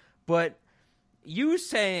straws, but you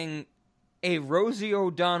saying a Rosie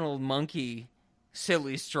O'Donnell monkey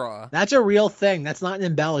silly straw. That's a real thing. That's not an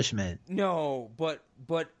embellishment. No, but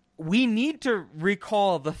we need to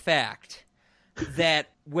recall the fact that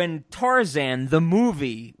when Tarzan, the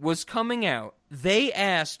movie, was coming out, they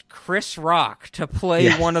asked Chris Rock to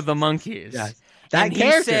play one of the monkeys. Yes. That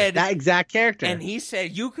character, that exact character. And he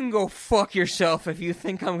said, you can go fuck yourself if you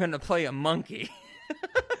think I'm going to play a monkey.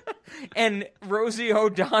 And Rosie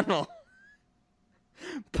O'Donnell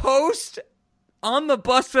post on the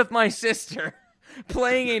bus with my sister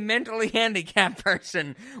playing a mentally handicapped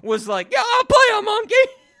person was like, yeah, I'll play a monkey.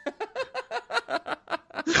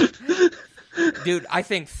 Dude, I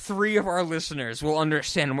think 3 of our listeners will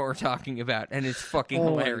understand what we're talking about, and it's fucking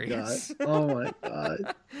hilarious. Oh my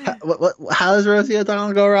god! How does Rosie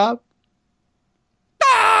O'Donnell go, Rob?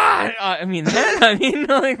 I mean,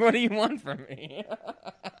 like, what do you want from me?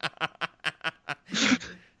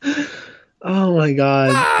 Oh my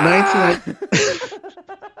god. 19...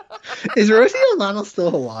 Is Rosie O'Donnell still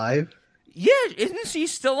alive? Yeah, isn't she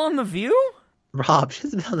still on The View? Rob,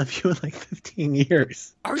 she's been on The View in like 15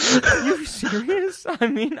 years. Are you serious? I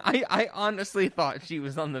mean, I honestly thought she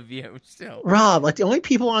was on The View still. Rob, like the only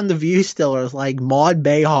people on The View still are like Maud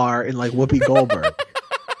Behar and like Whoopi Goldberg.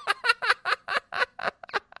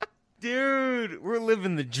 Dude, we're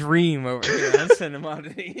living the dream over here on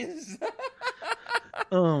Cinemodities.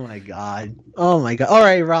 Oh my god. All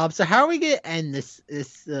right, Rob. So how are we gonna end this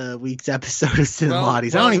week's episode of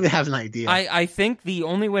Cinemodities? I don't even have an idea. I think the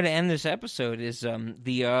only way to end this episode is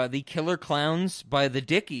the Killer Clowns by the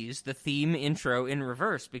Dickies, the theme intro in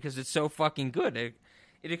reverse, because it's so fucking good. It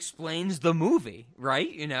explains the movie,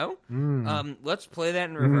 right? You know. Let's play that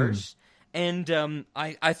in reverse. And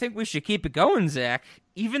I think we should keep it going, Zach.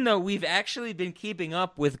 Even though we've actually been keeping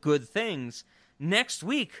up with good things, next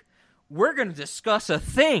week we're going to discuss a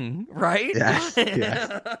thing, right? Yes.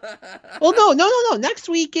 Well, no. Next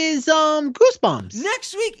week is Goosebumps.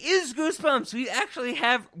 Next week is Goosebumps. We actually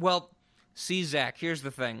have... Well, see, Zach, here's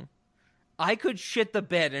the thing. I could shit the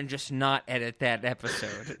bed and just not edit that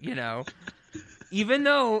episode, you know? Even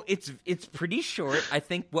though it's pretty short, I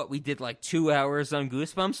think we did like 2 hours on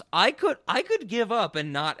Goosebumps. I could give up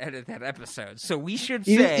and not edit that episode. So we should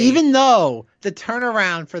say, even though the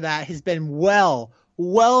turnaround for that has been well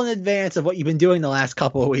in advance of what you've been doing the last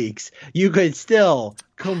couple of weeks, you could still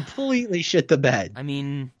completely shit the bed. I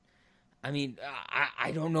mean,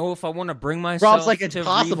 I don't know if I want to bring myself. Rob's like, it's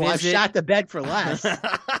possible. Revisit. I've shot the bed for less.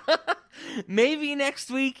 Maybe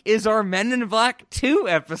next week is our Men in Black 2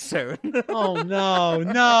 episode. Oh no!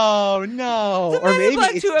 The Or Men in maybe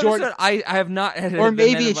Black it's 2 Jordan. episode. I have not edited. Or the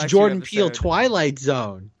maybe Men in it's Black 2 Jordan Peele episode. Twilight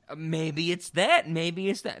Zone. Maybe it's that. Maybe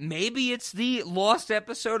it's the lost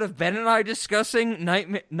episode of Ben and I discussing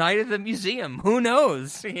Night at the Museum. Who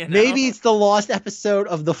knows? You know? Maybe it's the lost episode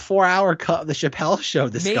of the 4-hour cut of the Chappelle Show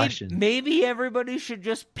discussion. Maybe everybody should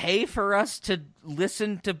just pay for us to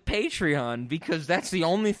listen to Patreon, because that's the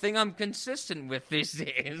only thing I'm consistent with these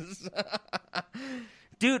days.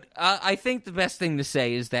 Dude, I think the best thing to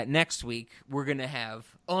say is that next week we're going to have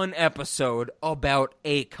an episode about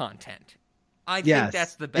a content. I think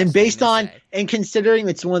that's the best. And based thing to on, say. and considering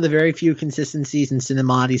it's one of the very few consistencies in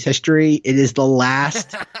Cinemodities history, it is the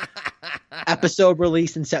last episode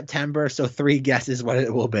released in September. So 3 guesses what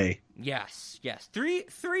it will be. Yes.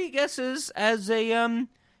 Three guesses as a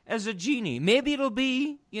genie. Maybe it'll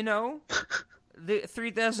be, the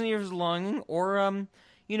 3,000 Years of Longing, or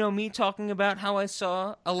me talking about how I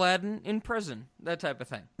saw Aladdin in prison, that type of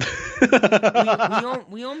thing.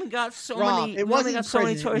 we only got so many. It wasn't got so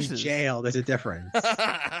many prison, it was choices. jail. There's a difference.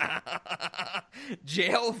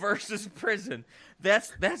 Jail versus prison. That's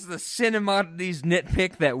the Cinemodities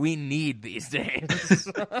nitpick that we need these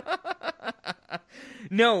days.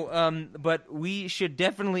 No, but we should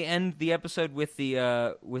definitely end the episode with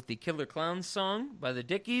the Killer Clowns song by the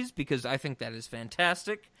Dickies, because I think that is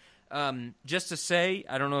fantastic. Just to say,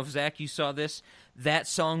 I don't know if Zach, you saw this. That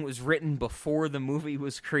song was written before the movie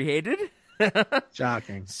was created.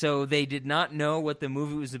 Shocking. So they did not know what the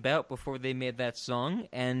movie was about before they made that song.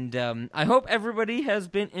 And I hope everybody has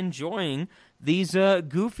been enjoying these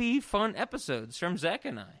goofy, fun episodes from Zach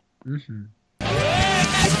and I. Mm-hmm.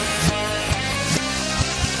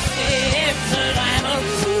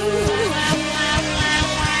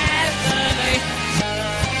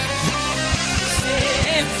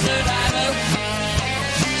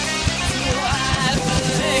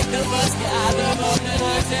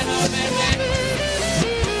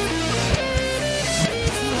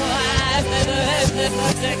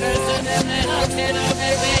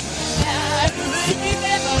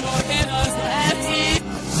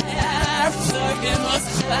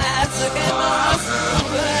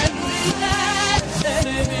 Yeah.